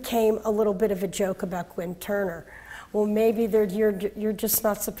there became a little bit of a joke about Gwen Turner. Well, maybe you're just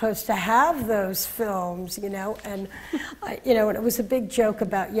not supposed to have those films, and and it was a big joke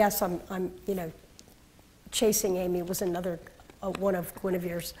about, yes, I'm Chasing Amy was another one of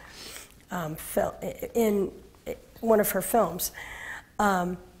Guinevere's in one of her films.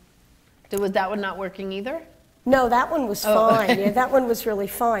 Was that one not working either? No, that one was fine. Yeah, that one was really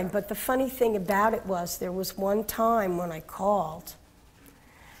fine. But the funny thing about it was there was one time when I called,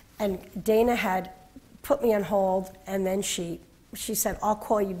 and Dana had put me on hold, and then she said, I'll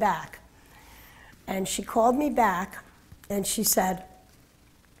call you back. And she called me back, and she said,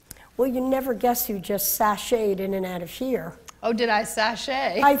 well, you never guess who just sashayed in and out of here. Oh, did I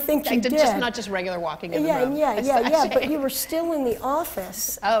sashay? I think you did. Just not just regular walking in the room. Yeah, but you were still in the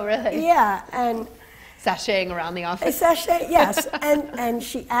office. Oh, really? Yeah, and... Sashaying around the office? Sashay, yes. And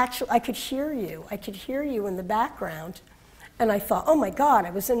she actually, I could hear you in the background. And I thought, oh my God,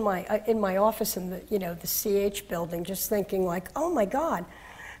 I was in my office in the CH building, just thinking like, oh my God,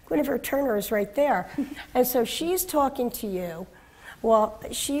 Guinevere Turner is right there. And so she's talking to you. Well,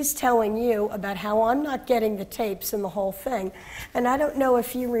 she's telling you about how I'm not getting the tapes and the whole thing. And I don't know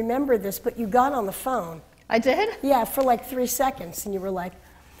if you remember this, but you got on the phone. I did? Yeah, for like 3 seconds, and you were like,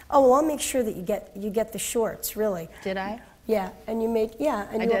 oh, well, I'll make sure that you get the shorts, really. Did I? Yeah, and you made, yeah.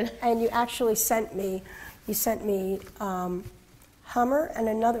 And I did. And you actually sent me Hummer and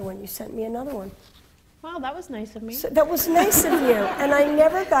another one. You sent me another one. Wow, that was nice of me. So that was nice of you, and I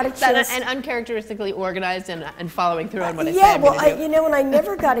never got a chance. And uncharacteristically organized and following through on what I said. Yeah, well, and I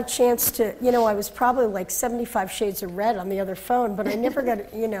never got a chance to, I was probably like 75 shades of red on the other phone, but I never got,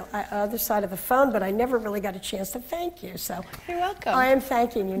 other side of the phone, but I never really got a chance to thank you. So you're welcome. I am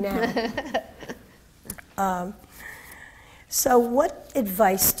thanking you now. So what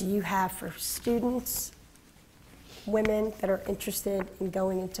advice do you have for students women that are interested in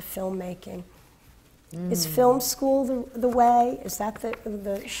going into filmmaking? Is film school the way? Is that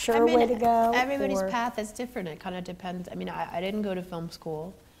the sure way to go? Everybody's path is different. It kind of depends. I mean, I didn't go to film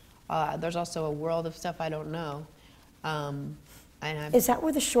school. There's also a world of stuff I don't know. Is that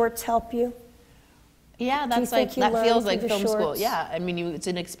where the shorts help you? Yeah, that feels like film school. Yeah, I mean, it's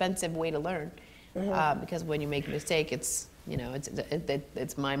an expensive way to learn because when you make a mistake, it's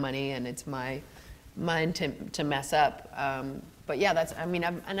it's my money and it's mine to mess up. But yeah,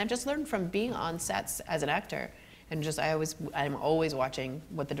 I've just learned from being on sets as an actor, and I'm always watching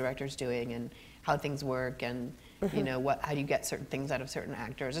what the director's doing and how things work, and how do you get certain things out of certain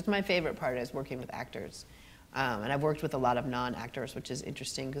actors. It's my favorite part is working with actors, and I've worked with a lot of non-actors, which is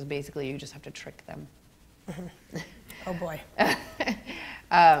interesting because basically you just have to trick them. Oh boy. Yeah,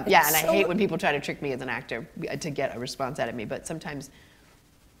 and I hate when people try to trick me as an actor to get a response out of me. But sometimes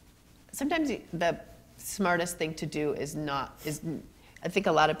the smartest thing to do is I think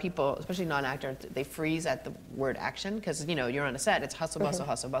a lot of people, especially non-actors, they freeze at the word action because you're on a set, it's hustle, bustle,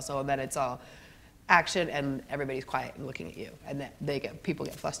 hustle, bustle, and then it's all action, and everybody's quiet and looking at you, and people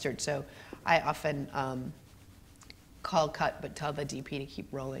get flustered. So I often call cut, but tell the DP to keep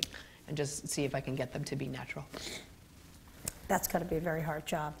rolling, and just see if I can get them to be natural. That's got to be a very hard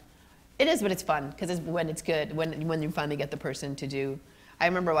job. It is, but it's fun because when it's good, when you finally get the person to do. I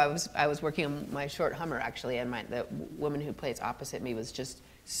remember I was working on my short Hummer actually, and the woman who plays opposite me was just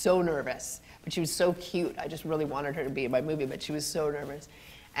so nervous, but she was so cute. I just really wanted her to be in my movie, but she was so nervous,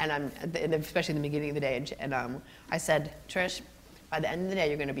 and especially in the beginning of the day. And I said, Trish, by the end of the day,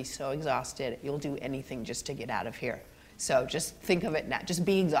 you're going to be so exhausted, you'll do anything just to get out of here. So just think of it now. Just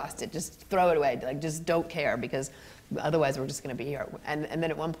be exhausted. Just throw it away. Like just don't care because otherwise we're just going to be here. And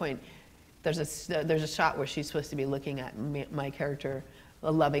then at one point, there's a shot where she's supposed to be looking at my character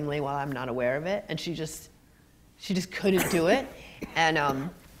lovingly while I'm not aware of it, and she just couldn't do it. And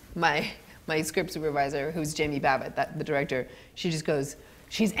my script supervisor, who's Jamie Babbitt, the director, she just goes,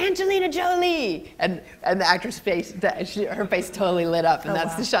 "She's Angelina Jolie," and the actor's face, her face totally lit up, and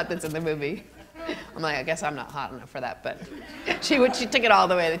that's the shot that's in the movie. I'm like, I guess I'm not hot enough for that, but she took it all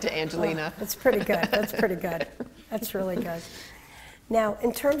the way to Angelina. Well, that's pretty good. That's pretty good. That's really good. Now,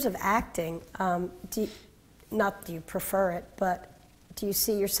 in terms of acting, not do you prefer it, but do you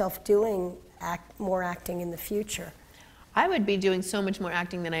see yourself doing more acting in the future? I would be doing so much more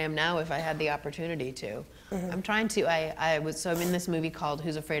acting than I am now if I had the opportunity to. I'm trying to. I'm in this movie called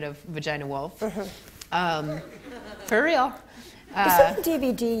Who's Afraid of Vagina Wolf. For real. Is it on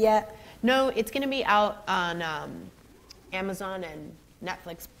DVD yet? No, it's going to be out on Amazon and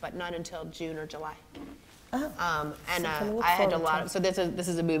Netflix, but not until June or July. Oh, and I had a lot of, so this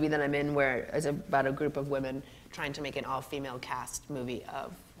is a movie that I'm in where it's about a group of women trying to make an all-female cast movie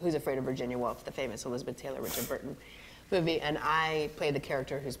of Who's Afraid of Virginia Woolf, the famous Elizabeth Taylor, Richard Burton movie, and I play the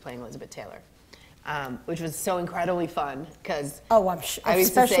character who's playing Elizabeth Taylor, which was so incredibly fun because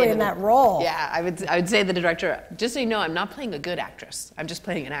especially in that role. Yeah, I would say to the director, just so you know, I'm not playing a good actress. I'm just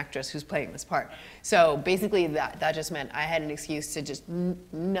playing an actress who's playing this part. So basically, that just meant I had an excuse to just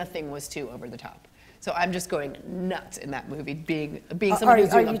nothing was too over the top. So I'm just going nuts in that movie, being someone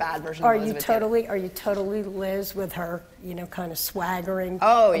who's doing a bad version of Elizabeth Taylor. Are you totally Liz with her, kind of swaggering?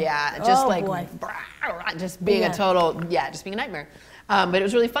 Oh yeah, just boy. Just being just being a nightmare. But it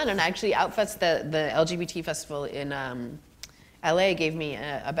was really fun, and actually Outfest, the LGBT festival in LA gave me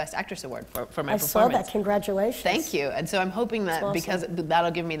a Best Actress award for my performance. I saw that. Congratulations. Thank you. And so I'm hoping that awesome. Because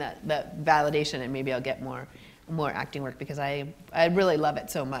that'll give me that validation, and maybe I'll get more acting work because I really love it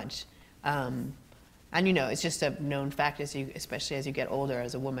so much. And it's just a known fact especially as you get older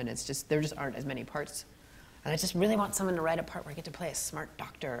as a woman, it's just there just aren't as many parts. And I just really want someone to write a part where I get to play a smart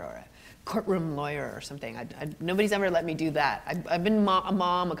doctor or a courtroom lawyer or something. Nobody's ever let me do that. I've been a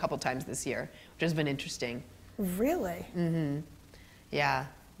mom a couple times this year, which has been interesting. Really? Mm-hmm. Yeah,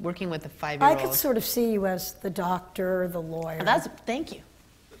 working with a 5-year-old. I could sort of see you as the doctor, the lawyer. Thank you.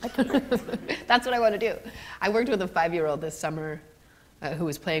 That's what I want to do. I worked with a 5-year-old this summer who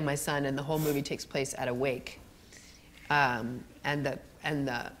was playing my son, and the whole movie takes place at a wake. And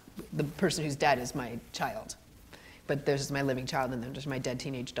the person who's dead is my child. But there's my living child, and then there's my dead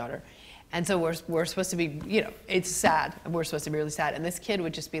teenage daughter. And so we're supposed to be, it's sad. We're supposed to be really sad. And this kid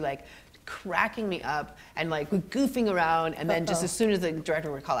would just be like cracking me up and like goofing around. And then just as soon as the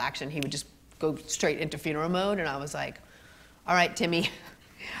director would call action, he would just go straight into funeral mode. And I was like, all right, Timmy,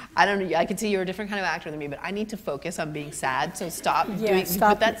 I don't know. I can see you're a different kind of actor than me, but I need to focus on being sad. So stop.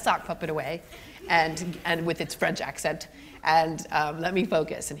 Put that sock puppet away, and with its French accent, and let me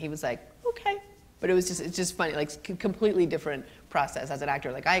focus. And he was like, okay. But it's just funny, like completely different process as an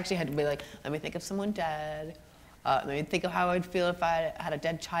actor. Like I actually had to be like, let me think of someone dead. I mean, think of how I'd feel if I had a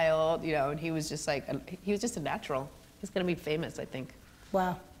dead child, you know, and he was just like, he was just a natural. He's going to be famous, I think.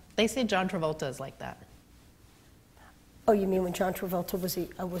 Wow. They say John Travolta is like that. Oh, you mean when John Travolta was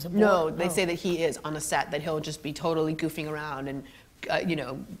a boy? No, they say that he is on a set, that he'll just be totally goofing around and, you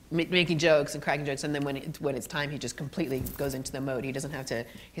know, making jokes and cracking jokes, and then when it's time, he just completely goes into the mode. He doesn't have to,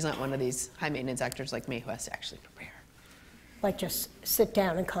 he's not one of these high-maintenance actors like me who has to actually prepare. Like just sit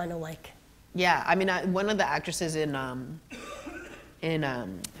down and kind of like... Yeah, I mean, one of the actresses in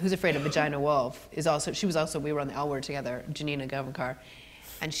Who's Afraid of Vagina Wolf she was also, we were on the L Word together, Janina Gavankar,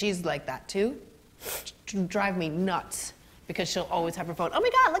 and she's like that too. Drive me nuts, because she'll always have her phone, oh my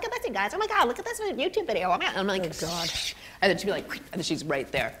God, look at this, you guys, oh my God, look at this YouTube video, and I'm like, oh God. And then she'd be like, and then she's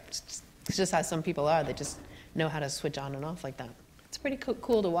right there. It's just how some people are, they just know how to switch on and off like that. It's pretty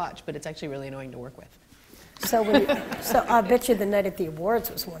cool to watch, but it's actually really annoying to work with. So I bet you the night at the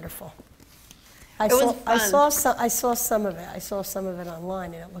awards was wonderful. I saw some of it. I saw some of it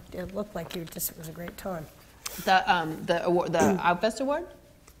online, and it looked like it was a great time. The Outfest Award?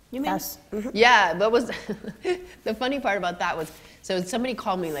 You mean? Yes. Mm-hmm. Yeah, that was the funny part about that was, so somebody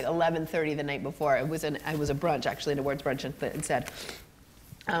called me like 11:30 the night before. It was a brunch, actually, an awards brunch, and said,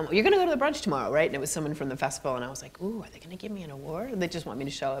 you're going to go to the brunch tomorrow, right? And it was someone from the festival, and I was like, ooh, are they going to give me an award? Or they just want me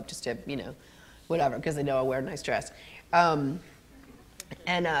to show up just to, you know, whatever, because they know I wear a nice dress. So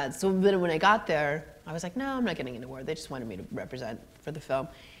then when I got there, I was like, no, I'm not getting an award. They just wanted me to represent for the film.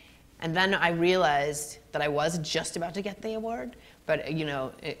 And then I realized that I was just about to get the award, but you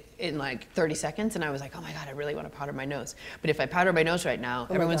know, in like 30 seconds, and I was like, oh my God, I really want to powder my nose. But if I powder my nose right now,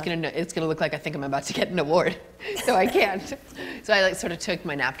 everyone's gonna know, it's gonna look like I think I'm about to get an award. So I can't. So I like sort of took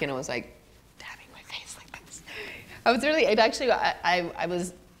my napkin and was like, dabbing my face like this. I was really,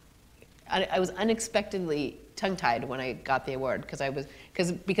 I was unexpectedly tongue-tied when I got the award, because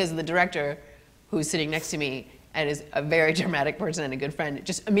the director, who's sitting next to me and is a very dramatic person and a good friend,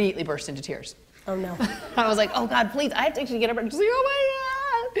 just immediately burst into tears. Oh no! I was like, oh God, please! I have to actually get up and just like,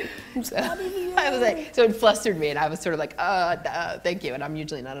 oh my God! So I was like, so it flustered me, and I was sort of like, thank you. And I'm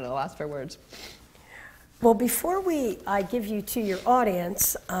usually not at a loss for words. Well, before I give you to your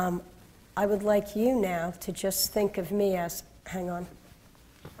audience, I would like you now to just think of me as, hang on.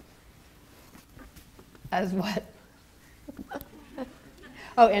 As what?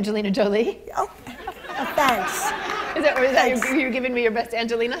 Oh, Angelina Jolie? Oh, thanks. Is that you're giving me your best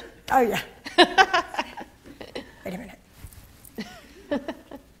Angelina? Oh, yeah. Wait a minute.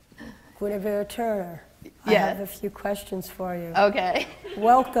 Guinevere Turner, I have a few questions for you. Okay.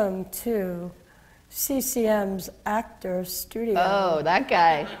 Welcome to CCM's Actors Studio. Oh, that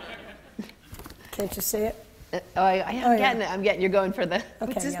guy. Can't you see it? I'm getting it. I'm getting. You're going for the.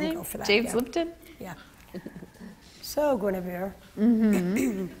 What's his name? I'm going for that. James Lipton. Yeah. So, Guinevere.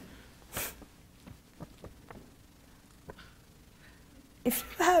 Mm-hmm. If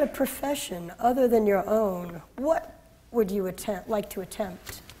you had a profession other than your own, what would you like to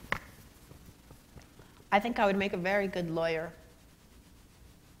attempt? I think I would make a very good lawyer.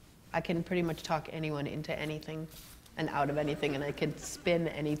 I can pretty much talk anyone into anything and out of anything, and I could spin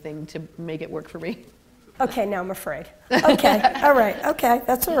anything to make it work for me. Okay, now I'm afraid. Okay, all right, okay,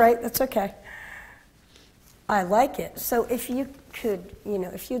 that's all right, that's okay. I like it. So if you could,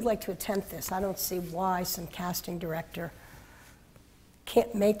 if you'd like to attempt this, I don't see why some casting director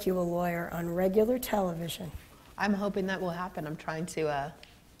can't make you a lawyer on regular television. I'm hoping that will happen. I'm trying to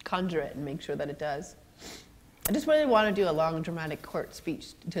conjure it and make sure that it does. I just really want to do a long, dramatic court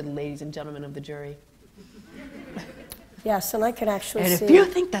speech to the ladies and gentlemen of the jury. Yes, and I could actually see... And if you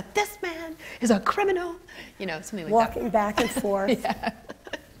think that this man is a criminal, something like walking that. Back and forth. Yeah.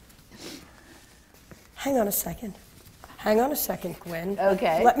 Hang on a second. Hang on a second, Gwen.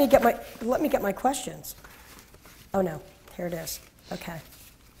 Okay. Let me get my questions. Oh no, here it is. Okay.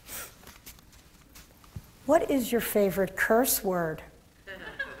 What is your favorite curse word?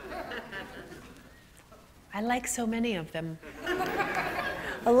 I like so many of them.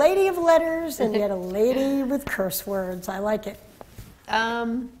 A lady of letters and yet a lady with curse words. I like it.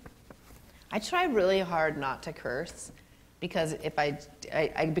 I try really hard not to curse because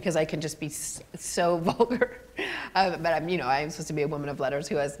because I can just be so vulgar. But I'm supposed to be a woman of letters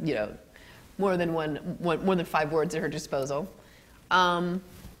who has more than 5 words at her disposal. But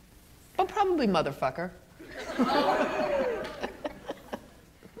probably motherfucker.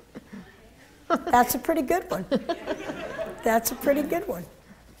 That's a pretty good one. That's a pretty good one.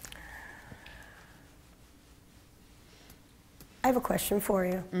 I have a question for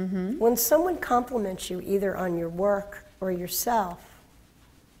you. Mm-hmm. When someone compliments you either on your work or yourself,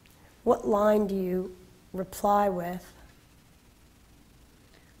 what line do you reply with?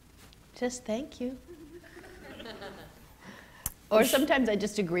 Just thank you. Or sometimes I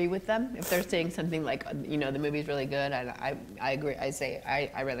just agree with them. If they're saying something like, you know, the movie's really good, and I agree, I say,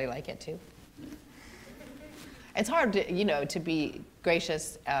 I really like it too. It's hard to, you know, to be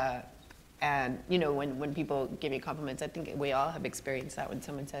gracious, and, you know, when people give you compliments, I think we all have experienced that when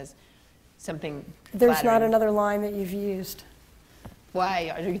someone says something There's flattering. not another line that you've used.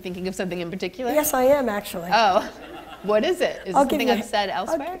 Why? Are you thinking of something in particular? Yes, I am, actually. Oh, what is it? Is it something I've said I'll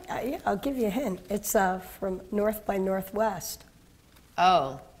elsewhere? I'll give you a hint. It's from North by Northwest.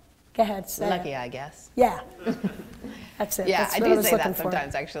 Oh. Go ahead, say Lucky, it. I guess. Yeah. That's it. Yeah, That's I what do was say looking that for.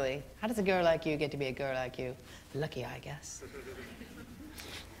 sometimes, actually. How does a girl like you get to be a girl like you? Lucky, I guess.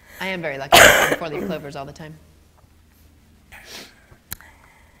 I am very lucky. I four-leaf clovers all the time.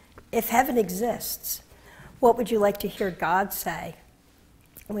 If heaven exists, what would you like to hear God say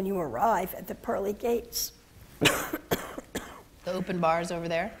when you arrive at the pearly gates? The open bars over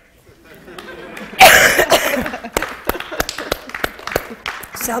there.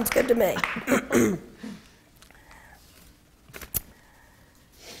 Sounds good to me.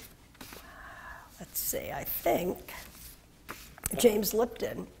 Let's see, I think James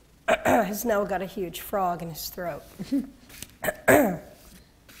Lipton has now got a huge frog in his throat.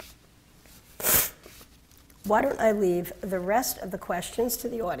 Why don't I leave the rest of the questions to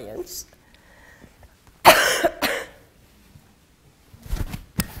the audience?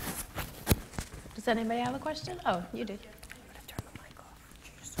 Does anybody have a question? Oh, you do.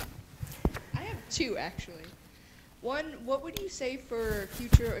 I have two, actually. One, what would you say for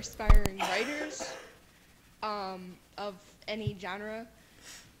future aspiring writers of any genre?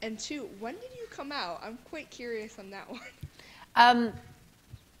 And two, when did you come out? I'm quite curious on that one.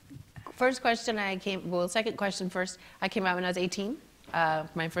 First question, second question first. I came out when I was 18,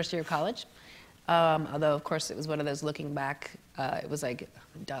 my first year of college. Although, of course, it was one of those looking back, it was like,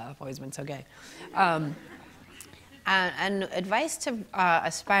 duh, I've always been so gay. And advice to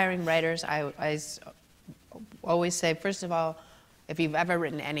aspiring writers, I always say, first of all, if you've ever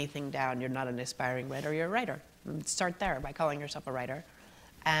written anything down, you're not an aspiring writer, you're a writer. Start there by calling yourself a writer.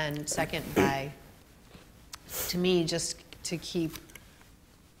 And second, to me, just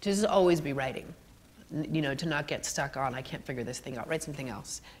always be writing. You know, to not get stuck on, I can't figure this thing out, write something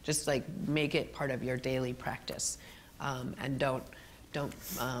else. Just like make it part of your daily practice. And don't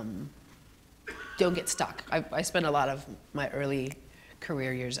get stuck. I spent a lot of my early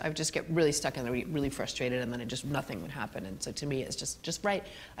career years, I would just get really stuck and really frustrated, and then nothing would happen. And so to me, it's just write.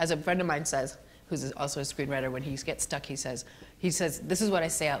 As a friend of mine says, who's also a screenwriter, when he gets stuck, he says, this is what I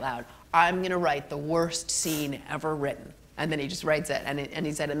say out loud: I'm gonna write the worst scene ever written. And then he just writes it, and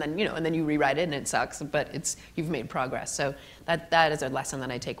he said, and then you rewrite it, and it sucks, but you've made progress. So that is a lesson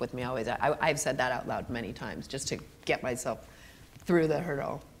that I take with me always. I've said that out loud many times, just to get myself through the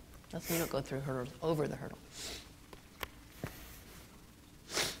hurdle. That's when you don't go through hurdles, over the hurdle.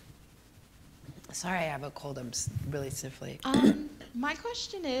 Sorry, I have a cold. I'm really sniffly. My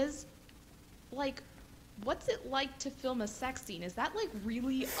question is, like, what's it like to film a sex scene? Is that like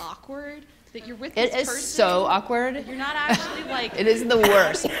really awkward that you're with this person? It is so awkward. You're not actually like. It is the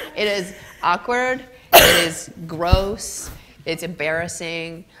worst. It is awkward. It is gross. It's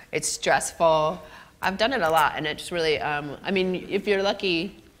embarrassing. It's stressful. I've done it a lot, and it's really. I mean, if you're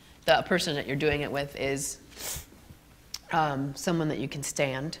lucky, the person that you're doing it with is someone that you can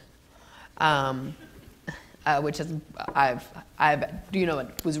stand. Which is, you know,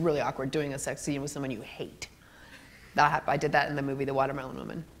 it was really awkward doing a sex scene with someone you hate. I did that in the movie The Watermelon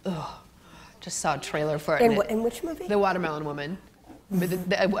Woman. Ugh, just saw a trailer for it. In which movie? The Watermelon Woman.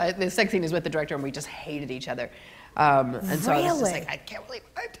 The sex scene is with the director, and we just hated each other. And so I was just like, I can't believe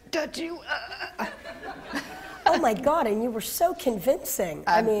I touched you. Oh my God, and you were so convincing.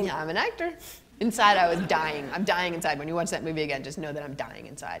 I mean, yeah, I'm an actor. Inside, I was dying. I'm dying inside. When you watch that movie again, just know that I'm dying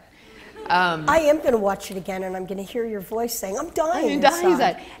inside. I am going to watch it again, and I'm going to hear your voice saying, I'm dying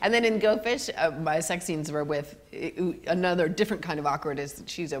inside. And then in Go Fish, my sex scenes were with another different kind of awkward.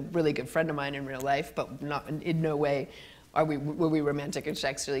 She's a really good friend of mine in real life, but not in no way were we romantic and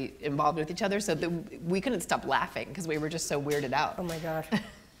sexually involved with each other. So we couldn't stop laughing because we were just so weirded out. Oh my God.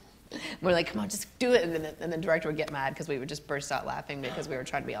 We're like, come on, just do it. And the director would get mad because we would just burst out laughing because we were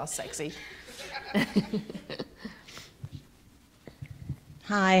trying to be all sexy.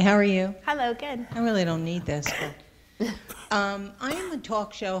 Hi, how are you? Hello, good. I really don't need this. But, I am a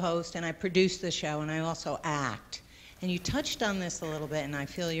talk show host, and I produce the show, and I also act. And you touched on this a little bit, and I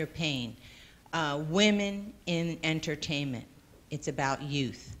feel your pain. Women in entertainment. It's about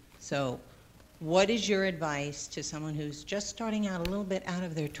youth. So what is your advice to someone who's just starting out a little bit out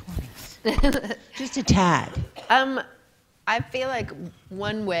of their 20s? Just a tad. I feel like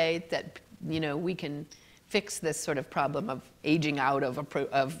one way that we can fix this sort of problem of aging out of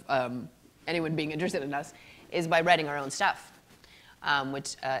anyone being interested in us is by writing our own stuff,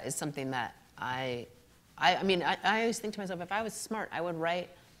 which is something that I always think to myself, if I was smart, I would write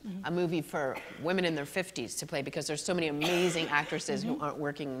a movie for women in their 50s to play, because there's so many amazing actresses who aren't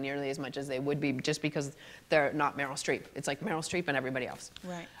working nearly as much as they would be just because they're not Meryl Streep. It's like Meryl Streep and everybody else.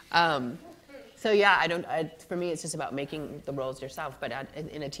 Right. So yeah, for me, it's just about making the roles yourself. But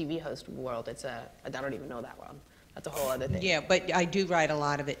in a TV host world, I don't even know that well. That's a whole other thing. Yeah, but I do write a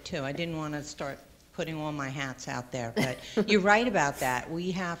lot of it too. I didn't want to start putting all my hats out there, but you're right about that.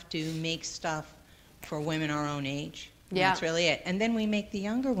 We have to make stuff for women our own age. Yeah. That's really it. And then we make the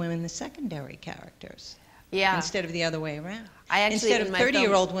younger women the secondary characters. Yeah. Instead of the other way around. Instead of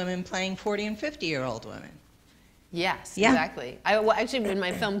 30-year-old women playing 40 and 50-year-old women. Yes, Yeah. exactly. Actually, in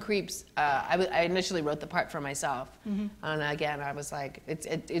my film Creeps, I initially wrote the part for myself. And again, I was like,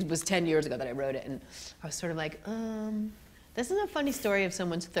 it was 10 years ago that I wrote it, and I was sort of like, this is a funny story of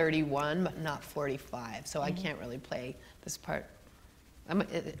someone's 31 but not 45, so I can't really play this part.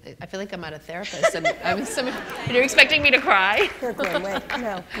 I feel like I'm at a therapist. You're expecting me to cry? Here, Gwen, wait.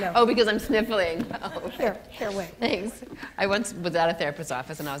 No. Oh, because I'm sniffling. Oh, Here, wait. Thanks. I once was at a therapist's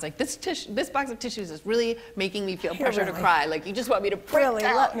office, and I was like, this box of tissues is really making me feel pressure to cry. Like, you just want me to break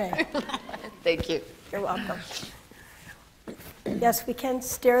down. Let me. Thank you. You're welcome. Yes, we can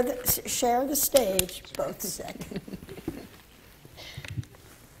share the stage, both seconds.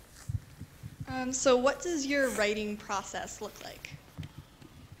 So what does your writing process look like?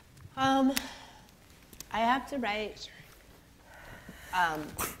 I have to write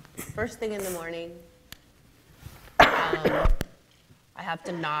first thing in the morning. I have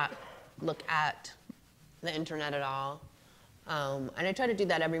to not look at the internet at all. And I try to do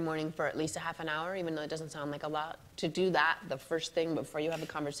that every morning for at least a half an hour, even though it doesn't sound like a lot. To do that the first thing before you have a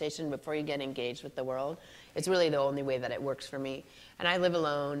conversation, before you get engaged with the world, it's really the only way that it works for me. And I live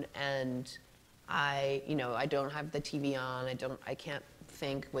alone, and I don't have the TV on. I can't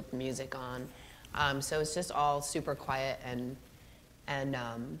think with music on. So it's just all super quiet and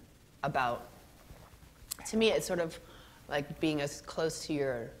about, to me, it's sort of like being as close to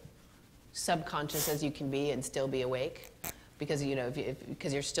your subconscious as you can be and still be awake. Because,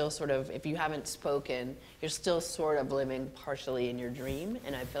 because you're still sort of, if you haven't spoken, you're still sort of living partially in your dream.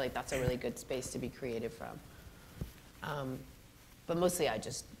 And I feel like that's a really good space to be creative from. But mostly I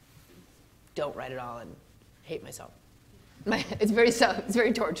just don't write at all and hate myself. It's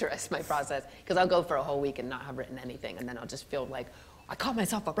very torturous, my process, because I'll go for a whole week and not have written anything, and then I'll just feel like, I call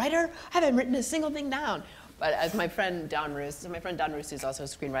myself a writer? I haven't written a single thing down. But as my friend Don Roos, who's also a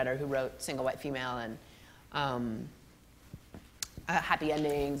screenwriter who wrote Single White Female and Happy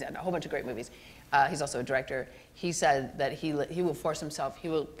Endings and a whole bunch of great movies, he's also a director, he said that he will force himself, he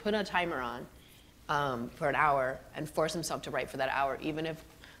will put a timer on for an hour and force himself to write for that hour, even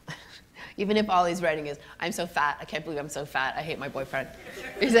if all he's writing is, I'm so fat, I can't believe I'm so fat, I hate my boyfriend.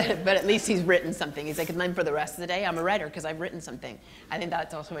 He said, but at least he's written something. He's like, and then for the rest of the day, I'm a writer because I've written something. I think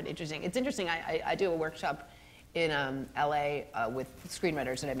that's also interesting. It's interesting, I do a workshop in LA with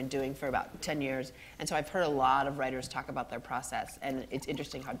screenwriters that I've been doing for about 10 years. And so I've heard a lot of writers talk about their process, and it's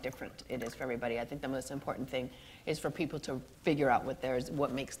interesting how different it is for everybody. I think the most important thing is for people to figure out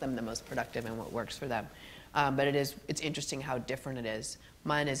what makes them the most productive and what works for them. But it's interesting how different it is.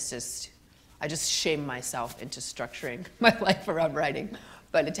 Mine is just, I just shame myself into structuring my life around writing.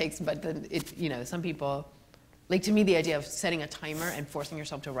 But some people, like, to me, the idea of setting a timer and forcing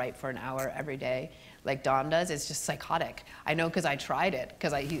yourself to write for an hour every day, like Don does, is just psychotic. I know because I tried it,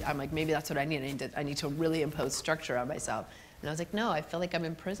 because I'm like, maybe that's what I need. I need to really impose structure on myself. And I was like, no, I feel like I'm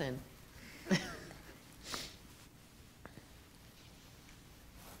in prison.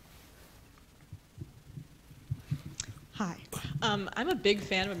 Hi. I'm a big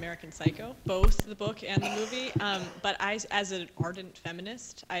fan of American Psycho, both the book and the movie, but as an ardent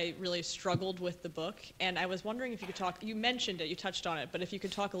feminist, I really struggled with the book, and I was wondering if you could talk, you mentioned it, you touched on it, but if you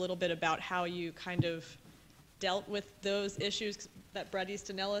could talk a little bit about how you kind of dealt with those issues that Bret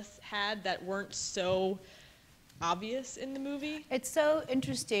Easton Ellis had that weren't so obvious in the movie. It's so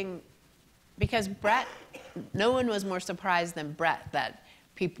interesting because Bret, no one was more surprised than Bret that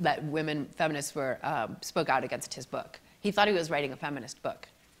women feminists spoke out against his book. He thought he was writing a feminist book.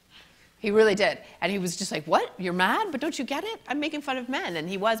 He really did. And he was just like, what? You're mad? But don't you get it? I'm making fun of men. And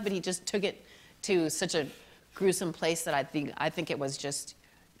he was, but he just took it to such a gruesome place that I think it was just,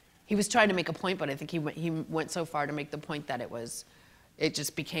 he was trying to make a point, but I think he went so far to make the point that it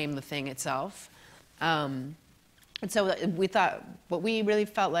just became the thing itself. And so we thought, what we really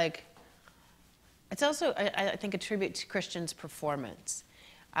felt like, it's also, I think, a tribute to Christian's performance.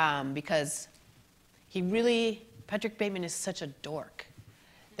 Because Patrick Bateman is such a dork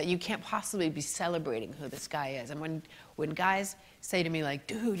that you can't possibly be celebrating who this guy is. And when guys say to me like,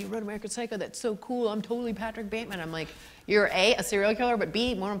 dude, you wrote American Psycho, that's so cool, I'm totally Patrick Bateman, I'm like, you're A, serial killer, but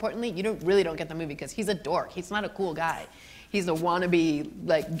B, more importantly, you really don't get the movie because he's a dork. He's not a cool guy. He's a wannabe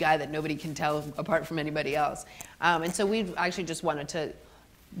like guy that nobody can tell apart from anybody else. And so we actually just wanted to,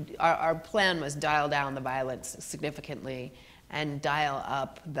 our plan was dial down the violence significantly and dial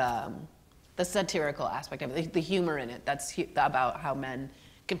up the satirical aspect of it, the humor in it. That's about how men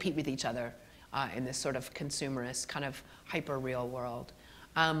compete with each other in this sort of consumerist, kind of hyper-real world.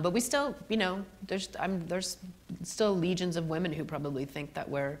 But we still, there's still legions of women who probably think that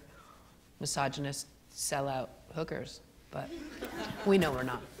we're misogynist, sellout hookers, but we know we're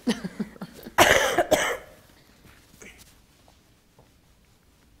not. Do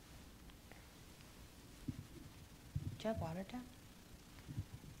you have water, Deb?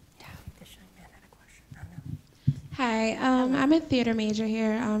 Hi, I'm a theater major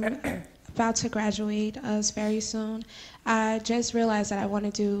here. I'm about to graduate very soon. I just realized that I want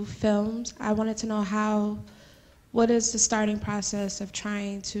to do films. I wanted to know what is the starting process of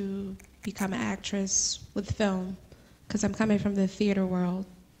trying to become an actress with film? Because I'm coming from the theater world,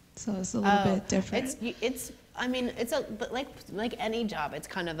 so it's a little bit different. But like any job, it's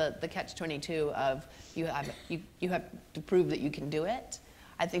kind of the catch-22 of you have to prove that you can do it.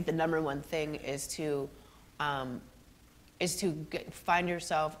 I think the number one thing is to find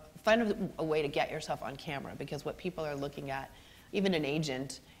a way to get yourself on camera, because what people are looking at, even an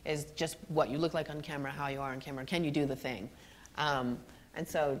agent, is just what you look like on camera, how you are on camera. Can you do the thing? And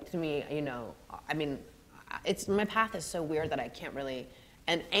so to me, my path is so weird that I can't really,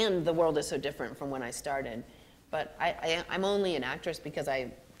 and the world is so different from when I started. But I'm only an actress because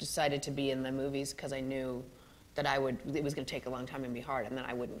I decided to be in the movies because I knew that it was going to take a long time and be hard, and then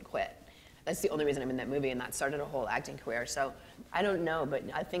I wouldn't quit. That's the only reason I'm in that movie, and that started a whole acting career. So I don't know, but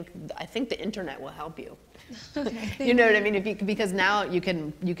I think the internet will help you. Okay, you know what I mean? Because now you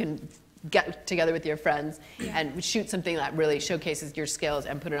can get together with your friends and shoot something that really showcases your skills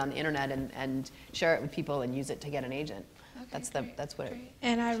and put it on the internet and share it with people and use it to get an agent. Okay, that's what.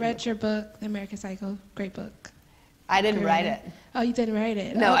 And I read your book, The American Psycho. Great book. I didn't write it. Oh, you didn't write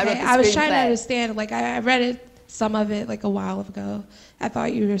it? No, okay. I wrote the I was trying to screenplay. understand. Like I read it. Some of it like a while ago. I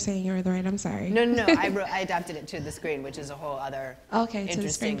thought you were saying you were the right. I'm sorry. No. I adapted it to the screen, which is a whole other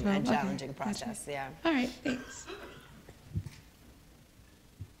interesting and challenging process. Gotcha. Yeah. All right. Thanks.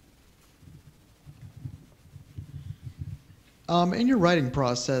 In your writing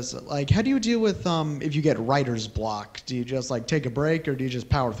process, like, how do you deal with if you get writer's block? Do you just like take a break, or do you just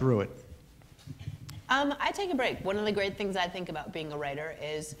power through it? I take a break. One of the great things I think about being a writer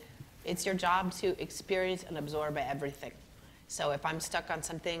is it's your job to experience and absorb everything. So if I'm stuck on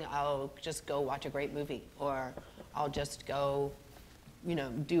something, I'll just go watch a great movie, or I'll just go,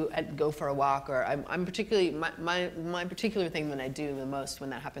 go for a walk. Or I'm particularly my particular thing that I do the most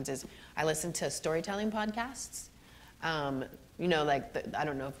when that happens is I listen to storytelling podcasts. I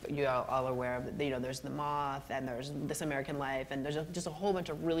don't know if you're all aware of, there's The Moth, and there's This American Life, and there's just a whole bunch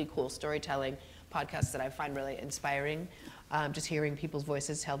of really cool storytelling podcasts that I find really inspiring. Just hearing people's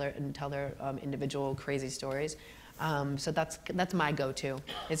voices tell their individual crazy stories. So that's my go-to.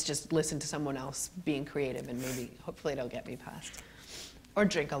 It's just listen to someone else being creative, and hopefully it'll get me past. Or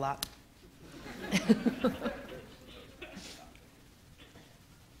drink a lot.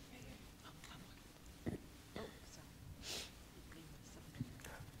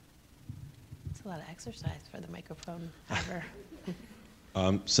 It's a lot of exercise for the microphone ever.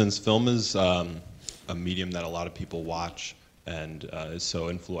 Since film is a medium that a lot of people watch and is so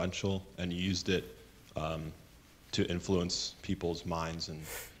influential, and you used it to influence people's minds and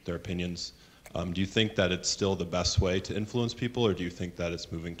their opinions, do you think that it's still the best way to influence people, or do you think that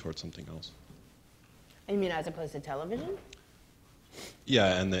it's moving towards something else? You mean as opposed to television?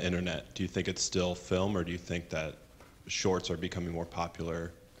 Yeah, and the internet. Do you think it's still film, or do you think that shorts are becoming more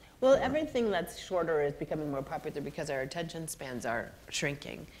popular? Well, everything that's shorter is becoming more popular because our attention spans are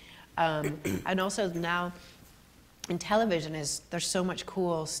shrinking. And also now in television there's so much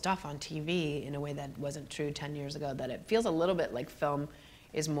cool stuff on TV in a way that wasn't true 10 years ago, that it feels a little bit like film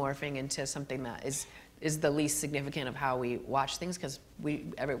is morphing into something that is the least significant of how we watch things, because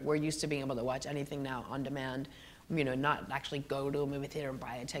we're used to being able to watch anything now on demand, not actually go to a movie theater and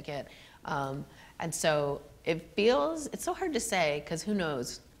buy a ticket. And so it's so hard to say, because who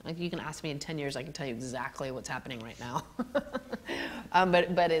knows? Like, you can ask me in 10 years, I can tell you exactly what's happening right now.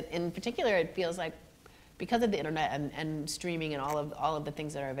 But in particular, it feels like because of the internet and streaming and all of the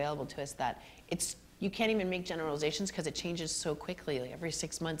things that are available to us, that it's you can't even make generalizations because it changes so quickly. Like every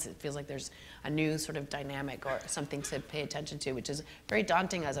 6 months, it feels like there's a new sort of dynamic or something to pay attention to, which is very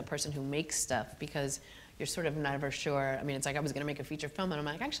daunting as a person who makes stuff because you're sort of never sure. I mean, it's like I was going to make a feature film, and I'm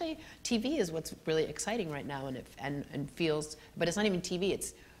like, actually, TV is what's really exciting right now, and feels. But it's not even TV;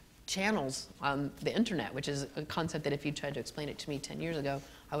 it's channels on the internet, which is a concept that if you tried to explain it to me 10 years ago,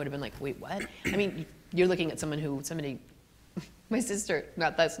 I would have been like, wait, what? I mean, you're looking at somebody. My sister,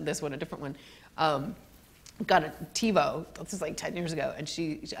 not this one, a different one, got a TiVo. This is like 10 years ago, and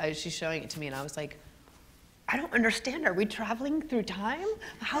she's showing it to me, and I was like, I don't understand. Are we traveling through time?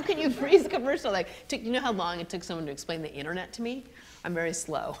 How can you freeze a commercial? Like, you know how long it took someone to explain the internet to me? I'm very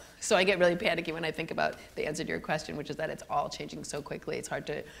slow, so I get really panicky when I think about the answer to your question, which is that it's all changing so quickly. It's hard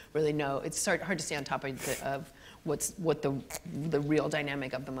to really know. It's hard to stay on top of what the real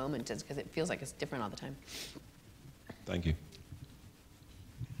dynamic of the moment is, because it feels like it's different all the time. Thank you.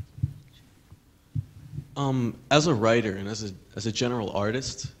 As a writer and as a general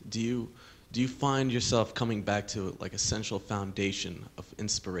artist, do you find yourself coming back to like a central foundation of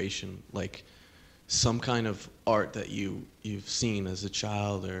inspiration, like some kind of art that you've seen as a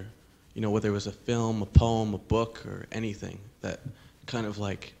child, or whether it was a film, a poem, a book, or anything that kind of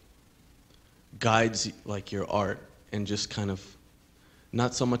like guides like your art, and just kind of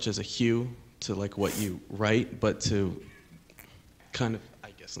not so much as a hue to like what you write, but to kind of,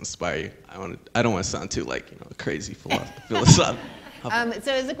 I guess, inspire you. I don't want to sound too like a crazy philosopher.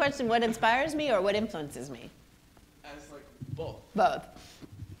 So is the question what inspires me or what influences me? As like both. Both.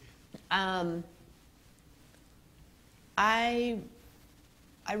 I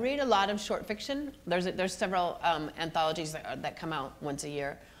read a lot of short fiction. There's several anthologies that come out once a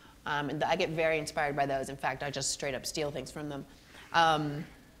year, and I get very inspired by those. In fact, I just straight up steal things from them.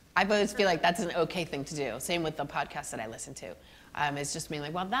 I always feel like that's an okay thing to do. Same with the podcasts that I listen to. It's just being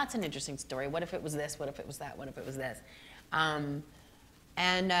like, well, that's an interesting story. What if it was this? What if it was that? What if it was this? I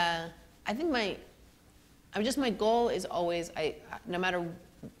think my goal is always, no matter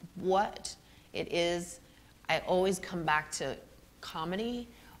what it is, I always come back to comedy,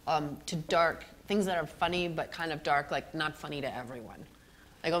 to dark, things that are funny but kind of dark, like not funny to everyone.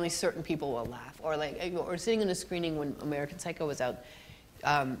 Like only certain people will laugh. Or sitting in a screening when American Psycho was out,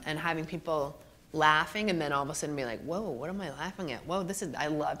 and having people laughing and then all of a sudden be like, whoa, what am I laughing at? Whoa, I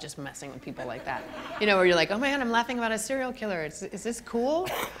love just messing with people like that. Where you're like, oh man, I'm laughing about a serial killer. Is this cool?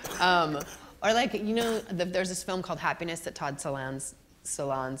 Or like, there's this film called Happiness that Todd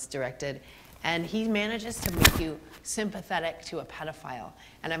Solondz directed, and he manages to make you sympathetic to a pedophile.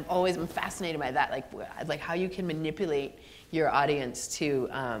 And I'm fascinated by that, like how you can manipulate your audience to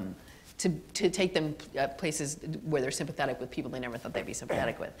take them places where they're sympathetic with people they never thought they'd be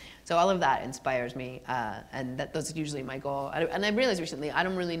sympathetic with. So all of that inspires me, and those are usually my goal. And I realized recently, I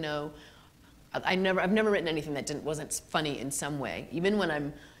don't really know, I've never written anything that wasn't funny in some way. Even when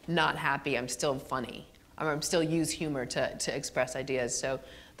I'm not happy, I'm still funny. I'm still use humor to express ideas. So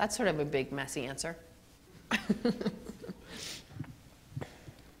that's sort of a big, messy answer.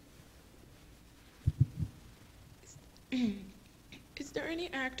 Is there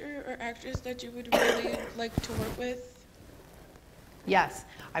any actor or actress that you would really like to work with? Yes.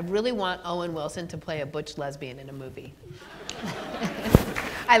 I really want Owen Wilson to play a butch lesbian in a movie.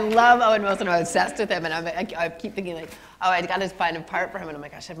 I love Owen Wilson. I'm obsessed with him, and I keep thinking like, oh, I got to find a part for him, and I'm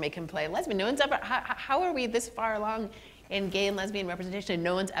like, I should make him play a lesbian. No one's ever. How are we this far along in gay and lesbian representation, and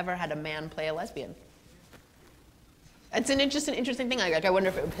no one's ever had a man play a lesbian? It's an interesting thing. Like I wonder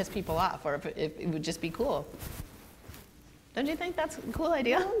if it would piss people off, or if it would just be cool. Don't you think that's a cool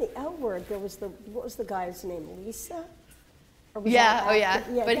idea? On the L Word, what was the guy's name? Lisa? Yeah. Oh yeah.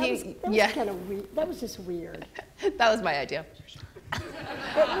 Yeah. But that was just weird. That was my idea.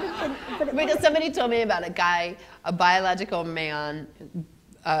 Because somebody told me about a biological man,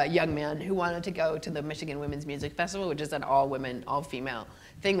 young man who wanted to go to the Michigan Women's Music Festival, which is an all-women, all-female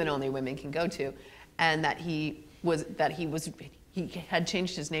thing that only women can go to, and that he had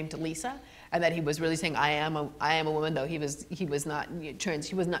changed his name to Lisa, and that he was really saying I am a woman, though he was not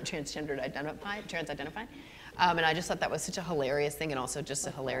transgender trans-identified, and I just thought that was such a hilarious thing, and also just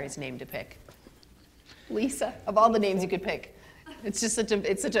a hilarious name to pick. Lisa, of all the names you could pick. It's just such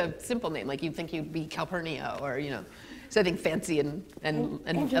a simple name. Like you'd think you'd be Calpurnia or something fancy and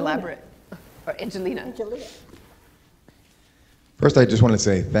elaborate. Or Angelina. First, I just want to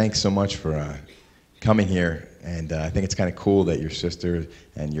say thanks so much for coming here, and I think it's kind of cool that your sister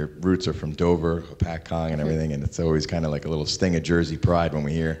and your roots are from Dover, Packong, and everything, and it's always kind of like a little sting of Jersey pride when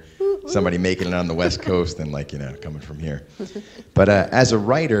we hear somebody making it on the West Coast and coming from here. But as a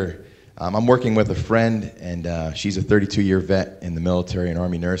writer, I'm working with a friend, and she's a 32-year vet in the military, an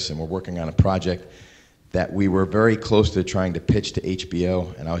Army nurse, and we're working on a project that we were very close to trying to pitch to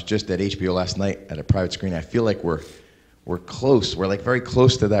HBO, and I was just at HBO last night at a private screening. I feel like we're close. We're like very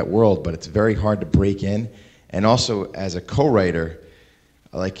close to that world, but it's very hard to break in. And also, as a co-writer,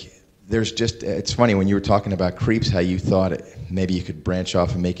 like there's just, it's funny when you were talking about Creeps, how you thought maybe you could branch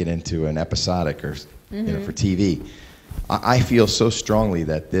off and make it into an episodic or you know, for TV. I feel so strongly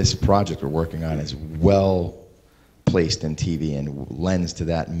that this project we're working on is well placed in TV and lends to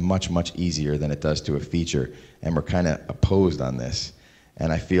that much, much easier than it does to a feature. And we're kind of opposed on this.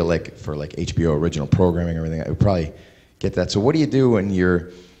 And I feel like for like HBO original programming and everything, I would probably get that. So what do you do when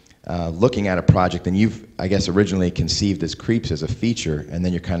you're looking at a project and you've, I guess, originally conceived as Creeps as a feature, and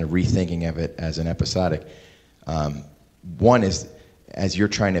then you're kind of rethinking of it as an episodic? One is, as you're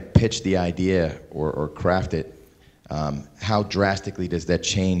trying to pitch the idea or craft it, how drastically does that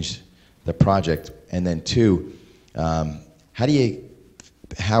change the project? And then two, how do you,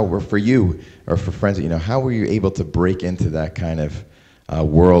 or for you or for friends that you know, how were you able to break into that kind of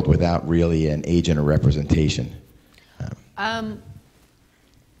world without really an agent or representation?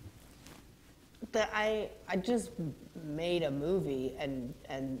 I just made a movie and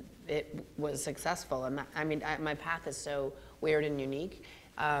it was successful, and I mean my path is so weird and unique,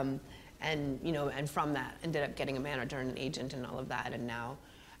 and you know, and from that ended up getting a manager and an agent and all of that, and now,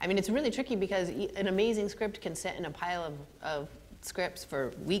 I mean, it's really tricky because an amazing script can sit in a pile of scripts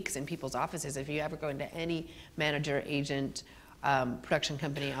for weeks in people's offices. If you ever go into any manager, agent, production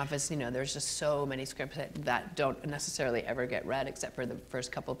company office, you know, there's just so many scripts that don't necessarily ever get read except for the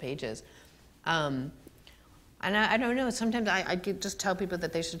first couple pages. And I don't know, sometimes I just tell people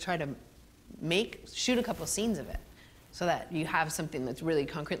that they should try to shoot a couple scenes of it so that you have something that's really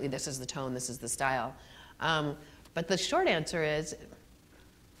concretely, this is the tone, this is the style. But the short answer is,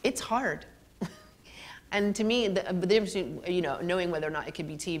 it's hard. And to me, the difference, you know, knowing whether or not it could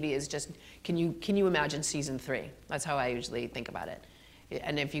be TV is just, can you imagine season 3? That's how I usually think about it.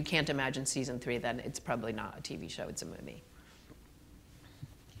 And if you can't imagine season 3, then it's probably not a TV show, it's a movie.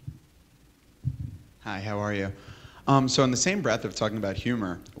 Hi, how are you? So in the same breath of talking about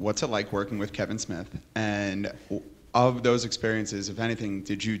humor, what's it like working with Kevin Smith? And of those experiences, if anything,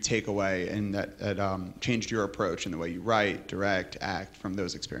 did you take away and that changed your approach in the way you write, direct, act from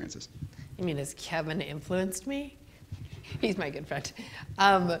those experiences? You mean, has Kevin influenced me? He's my good friend.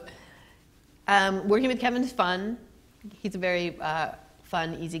 Working with Kevin's fun. He's a very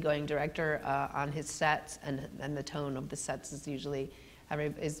fun, easygoing director on his sets, and the tone of the sets is usually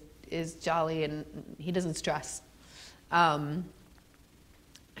is jolly, and he doesn't stress.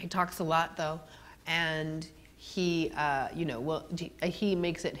 He talks a lot though, and he, you know, well, he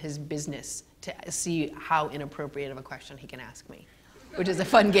makes it his business to see how inappropriate of a question he can ask me, which is a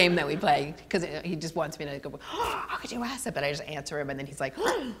fun game that we play, because he just wants me to go, oh, how could you ask that? But I just answer him, and then he's like,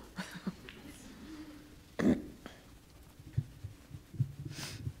 oh.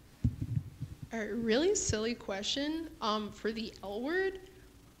 All right, really silly question. For the L Word,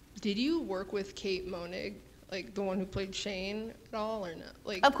 did you work with Kate Monig, like the one who played Shane, at all, or not?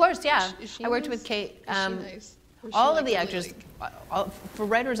 Like, of course, yeah. Is she I worked nice? with Kate. Is she nice? All of the actors, for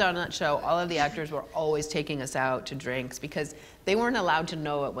writers on that show, all of the actors were always taking us out to drinks because they weren't allowed to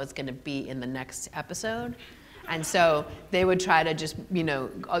know what was going to be in the next episode. And so they would try to just, you know,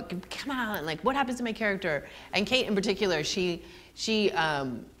 come on, like, what happens to my character? And Kate in particular, she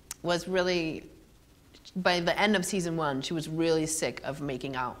was really, by the end of season 1, she was really sick of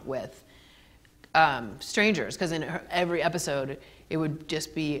making out with strangers, because in every episode, it would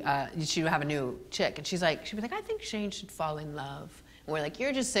just be, she would have a new chick, and she'd be like, I think Shane should fall in love. And we're like,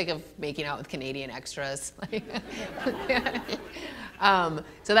 you're just sick of making out with Canadian extras.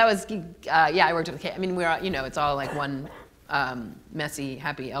 So that was, yeah, I worked with Kate. I mean, we're, you know, it's all like one messy,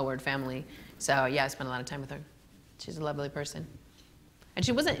 happy L-Word family. So yeah, I spent a lot of time with her. She's a lovely person. And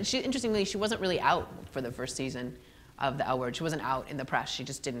interestingly, she wasn't really out for the first season of the L-Word. She wasn't out in the press. She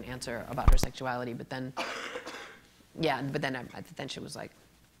just didn't answer about her sexuality. But then, yeah, but then she was like,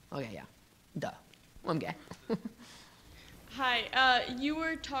 okay, yeah, duh, I'm gay. Hi, you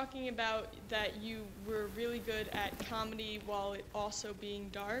were talking about that you were really good at comedy while it also being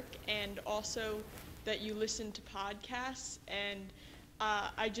dark, and also that you listened to podcasts, and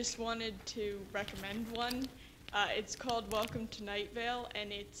I just wanted to recommend one. It's called Welcome to Night Vale,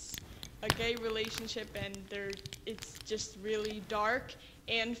 and it's a gay relationship, and it's just really dark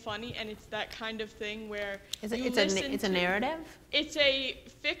and funny, and it's that kind of thing where it's a narrative? It's a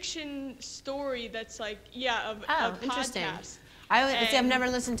fiction story that's like, yeah, of interesting. podcast. I've never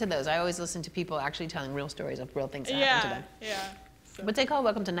listened to those. I always listen to people actually telling real stories of real things that happen to them. Yeah. So. What's it called?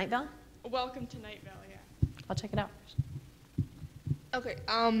 Welcome to Night Vale? Welcome to Night Vale, yeah. I'll check it out. Okay,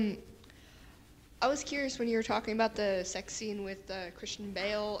 I was curious when you were talking about the sex scene with Christian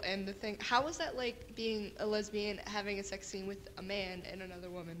Bale and the thing. How was that like being a lesbian having a sex scene with a man and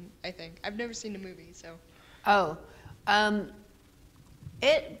another woman? I think I've never seen the movie, so. Oh,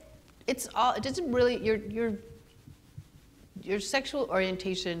 it's all. It doesn't really. Your sexual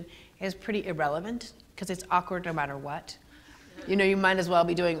orientation is pretty irrelevant because it's awkward no matter what. You know, you might as well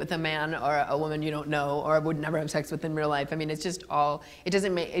be doing it with a man or a woman you don't know or would never have sex with in real life. I mean, it's just all, it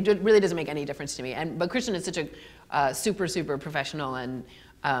really doesn't make any difference to me. But Christian is such a super, super professional, and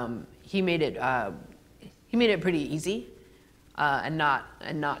he made it pretty easy and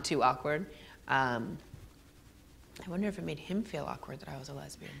not too awkward. I wonder if it made him feel awkward that I was a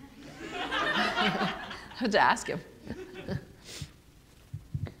lesbian. I have to ask him.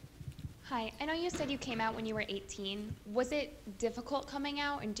 Hi, I know you said you came out when you were 18. Was it difficult coming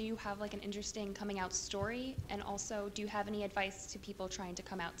out, and do you have like an interesting coming out story? And also, do you have any advice to people trying to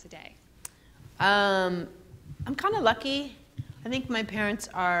come out today? I'm kind of lucky. I think my parents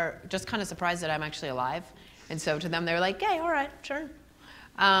are just kind of surprised that I'm actually alive. And so to them, they're like, "Gay, all right, sure."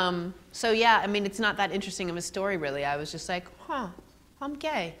 So yeah, I mean, it's not that interesting of a story, really. I was just like, huh, I'm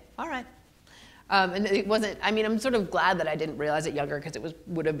gay, all right. And it wasn't, I mean, I'm sort of glad that I didn't realize it younger, because it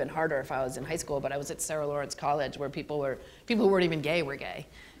would have been harder if I was in high school, but I was at Sarah Lawrence College where people who weren't even gay were gay,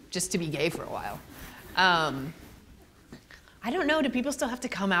 just to be gay for a while. I don't know, do people still have to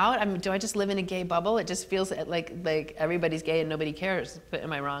come out? I mean, do I just live in a gay bubble? It just feels like everybody's gay and nobody cares, but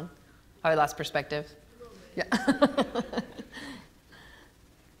am I wrong? Have I lost perspective? Yeah.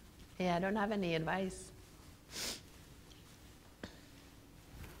 Yeah, I don't have any advice.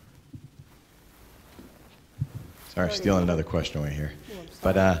 Sorry, stealing another question away here.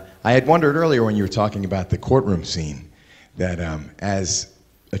 But I had wondered earlier when you were talking about the courtroom scene that as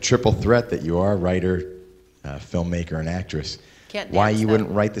a triple threat that you are, writer, filmmaker, and actress, why you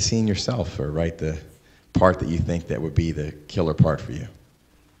wouldn't write the scene yourself or write the part that you think that would be the killer part for you?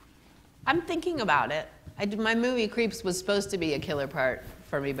 I'm thinking about it. My movie Creeps was supposed to be a killer part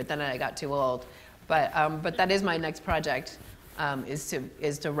for me, but then I got too old. But that is my next project.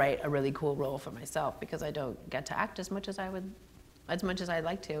 Is to write a really cool role for myself, because I don't get to act as much as I'd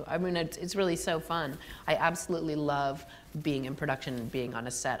like to. I mean, it's really so fun. I absolutely love being in production and being on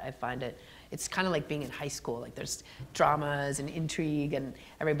a set. I find it's kind of like being in high school. Like there's dramas and intrigue, and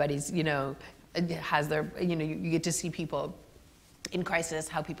everybody's, has their, you get to see people in crisis,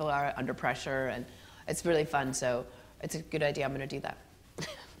 how people are under pressure, and it's really fun. So it's a good idea. I'm going to do that.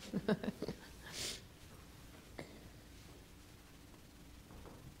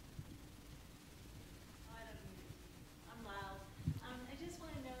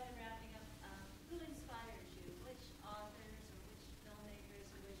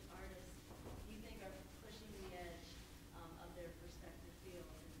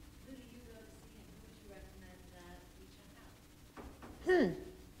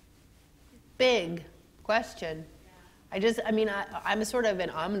 Big question. I'm sort of an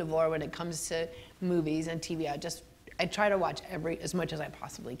omnivore when it comes to movies and TV. I try to watch as much as I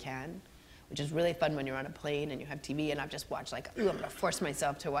possibly can, which is really fun when you're on a plane and you have TV, and I've just watched I'm gonna force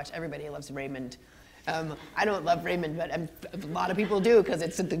myself to watch Everybody Loves Raymond. I don't love Raymond, but a lot of people do, because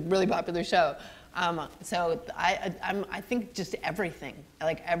it's a really popular show. So I think just everything,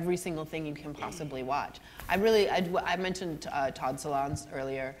 like every single thing you can possibly watch. I mentioned Todd Solondz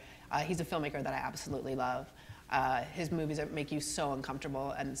earlier. He's a filmmaker that I absolutely love. His movies make you so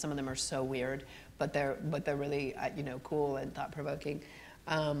uncomfortable, and some of them are so weird, but they're really cool and thought-provoking.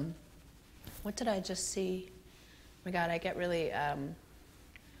 What did I just see? Oh my God, I get really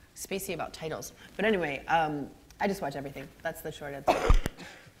spacey about titles. But anyway, I just watch everything. That's the short answer.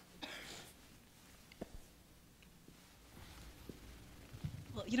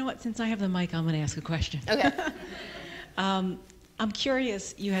 Well, you know what? Since I have the mic, I'm going to ask a question. Okay. I'm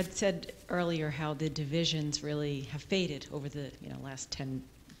curious, you had said earlier how the divisions really have faded over the last 10,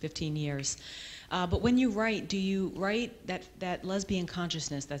 15 years. But when you write, do you write that lesbian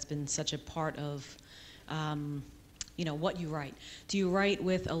consciousness that's been such a part of what you write? Do you write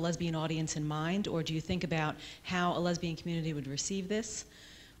with a lesbian audience in mind, or do you think about how a lesbian community would receive this?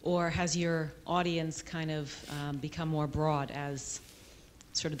 Or has your audience kind of become more broad as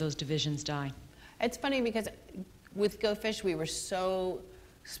sort of those divisions die? It's funny because with Go Fish, we were so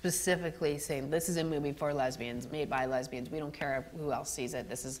specifically saying, this is a movie for lesbians, made by lesbians. We don't care who else sees it.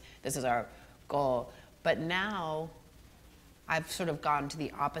 This is our goal. But now, I've sort of gone to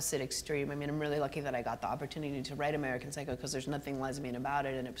the opposite extreme. I mean, I'm really lucky that I got the opportunity to write American Psycho, because there's nothing lesbian about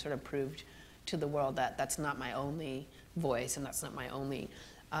it, and it sort of proved to the world that that's not my only voice, and that's not my only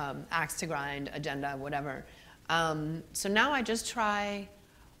axe to grind, agenda, whatever. So now I just try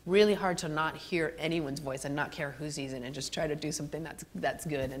really hard to not hear anyone's voice and not care who sees it and just try to do something that's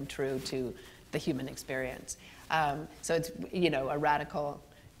good and true to the human experience. So it's, you know,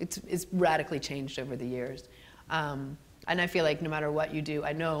 it's radically changed over the years. And I feel like no matter what you do,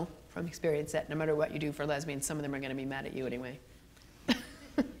 I know from experience that no matter what you do for lesbians, some of them are going to be mad at you anyway.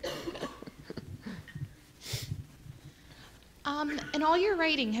 In all your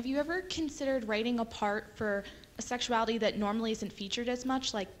writing, have you ever considered writing a part for a sexuality that normally isn't featured as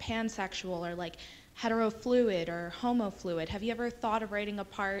much, like pansexual or like heterofluid or homofluid? Have you ever thought of writing a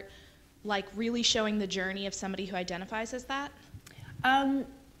part like really showing the journey of somebody who identifies as that?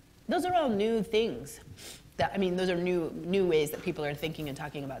 Those are all new things. Those are new ways that people are thinking and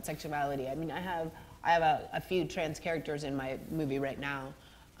talking about sexuality. I mean, I have a few trans characters in my movie right now,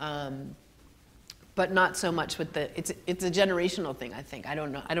 but not so much with the. It's a generational thing, I think. I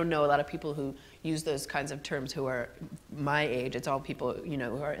don't know a lot of people who use those kinds of terms who are my age. It's all people, you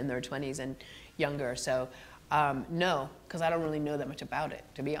know, who are in their 20s and younger. So no, because I don't really know that much about it,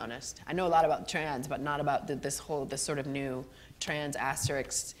 to be honest. I know a lot about trans, but not about this sort of new trans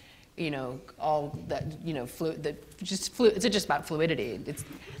asterisk. You know, all that, you know, it's just about fluidity.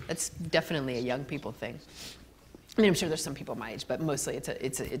 That's definitely a young people thing. I mean, I'm sure there's some people my age, but mostly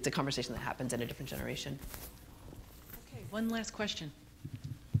it's a conversation that happens in a different generation. Okay, one last question.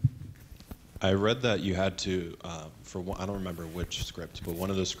 I read that you had to, I don't remember which script, but one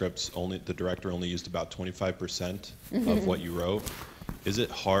of the scripts, the director only used about 25% of what you wrote. Is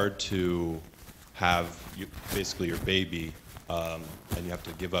it hard to have basically your baby, and you have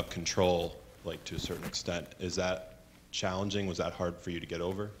to give up control, like, to a certain extent? Is that challenging? Was that hard for you to get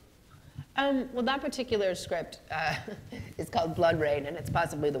over? Well, that particular script is called Blood Rain, and it's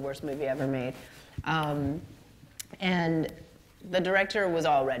possibly the worst movie ever made. And the director was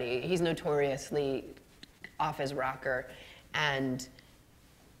he's notoriously off his rocker, and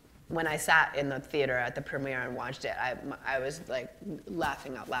when I sat in the theater at the premiere and watched it, I was like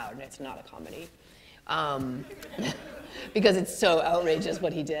laughing out loud, and it's not a comedy. Because it's so outrageous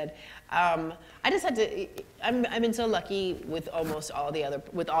what he did. I just had to. I've been so lucky with almost all the other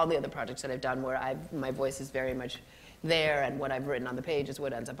projects that I've done, where my voice is very much there, and what I've written on the page is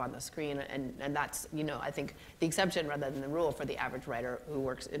what ends up on the screen, and that's, you know, I think the exception rather than the rule for the average writer who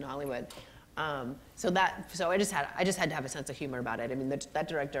works in Hollywood. So I just had to have a sense of humor about it. I mean, that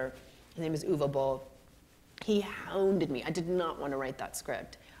director, his name is Uwe Boll. He hounded me. I did not want to write that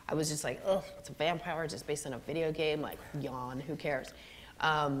script. I was just like, ugh, it's a vampire, just based on a video game, like, yawn, who cares?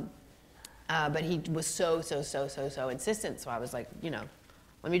 But he was so insistent, so I was like, you know,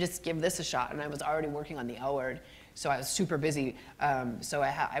 let me just give this a shot. And I was already working on the L Word, so I was super busy, so I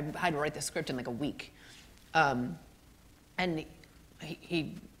had to write the script in like a week. And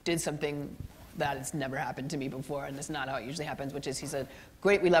he did something that has never happened to me before, and it's not how it usually happens, which is he said,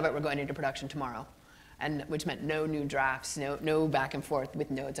 great, we love it, we're going into production tomorrow. And which meant no new drafts, no back and forth with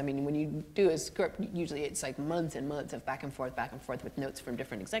notes. I mean, when you do a script, usually it's like months and months of back and forth with notes from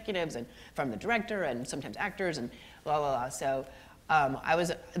different executives and from the director and sometimes actors and blah, blah, blah. So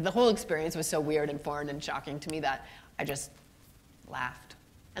the whole experience was so weird and foreign and shocking to me that I just laughed.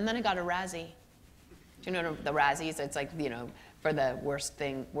 And then I got a Razzie. Do you know the Razzies? It's like, you know, for the worst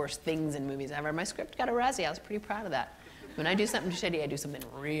things in movies ever. My script got a Razzie. I was pretty proud of that. When I do something shitty, I do something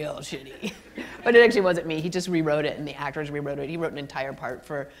real shitty. But it actually wasn't me. He just rewrote it, and the actors rewrote it. He wrote an entire part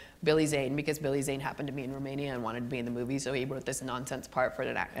for Billy Zane, because Billy Zane happened to be in Romania and wanted to be in the movie, so he wrote this nonsense part for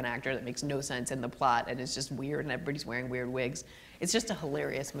an actor that makes no sense in the plot, and it's just weird, and everybody's wearing weird wigs. It's just a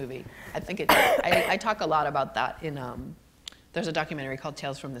hilarious movie. I think I talk a lot about that in, there's a documentary called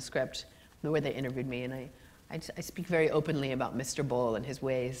Tales from the Script, where they interviewed me, and I speak very openly about Mr. Boll and his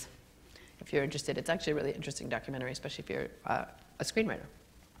ways. If you're interested, it's actually a really interesting documentary, especially if you're a screenwriter.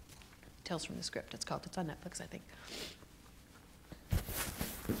 Tales from the Script, it's called. It's on Netflix, I think.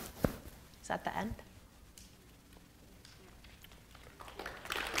 Is that the end?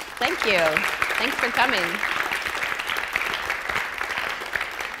 Thank you. Thanks for coming.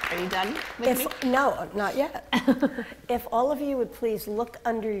 Are you done with me? No, not yet. If all of you would please look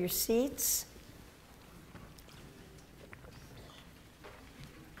under your seats.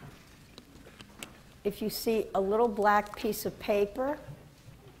 If you see a little black piece of paper,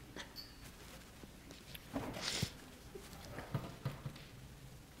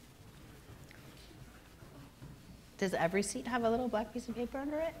 does every seat have a little black piece of paper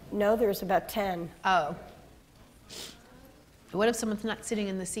under it? No, there's about 10. Oh. What if someone's not sitting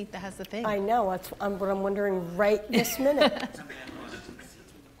in the seat that has the thing? I know, that's what I'm wondering right this minute.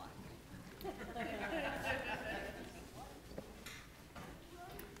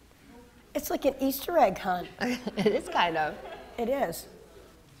 It's like an Easter egg hunt. It is kind of. It is.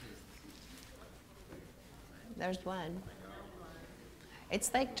 There's one.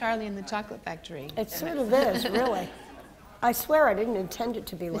 It's like Charlie and the Chocolate Factory. It sort of is, really. I swear I didn't intend it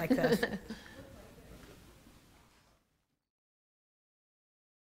to be like this.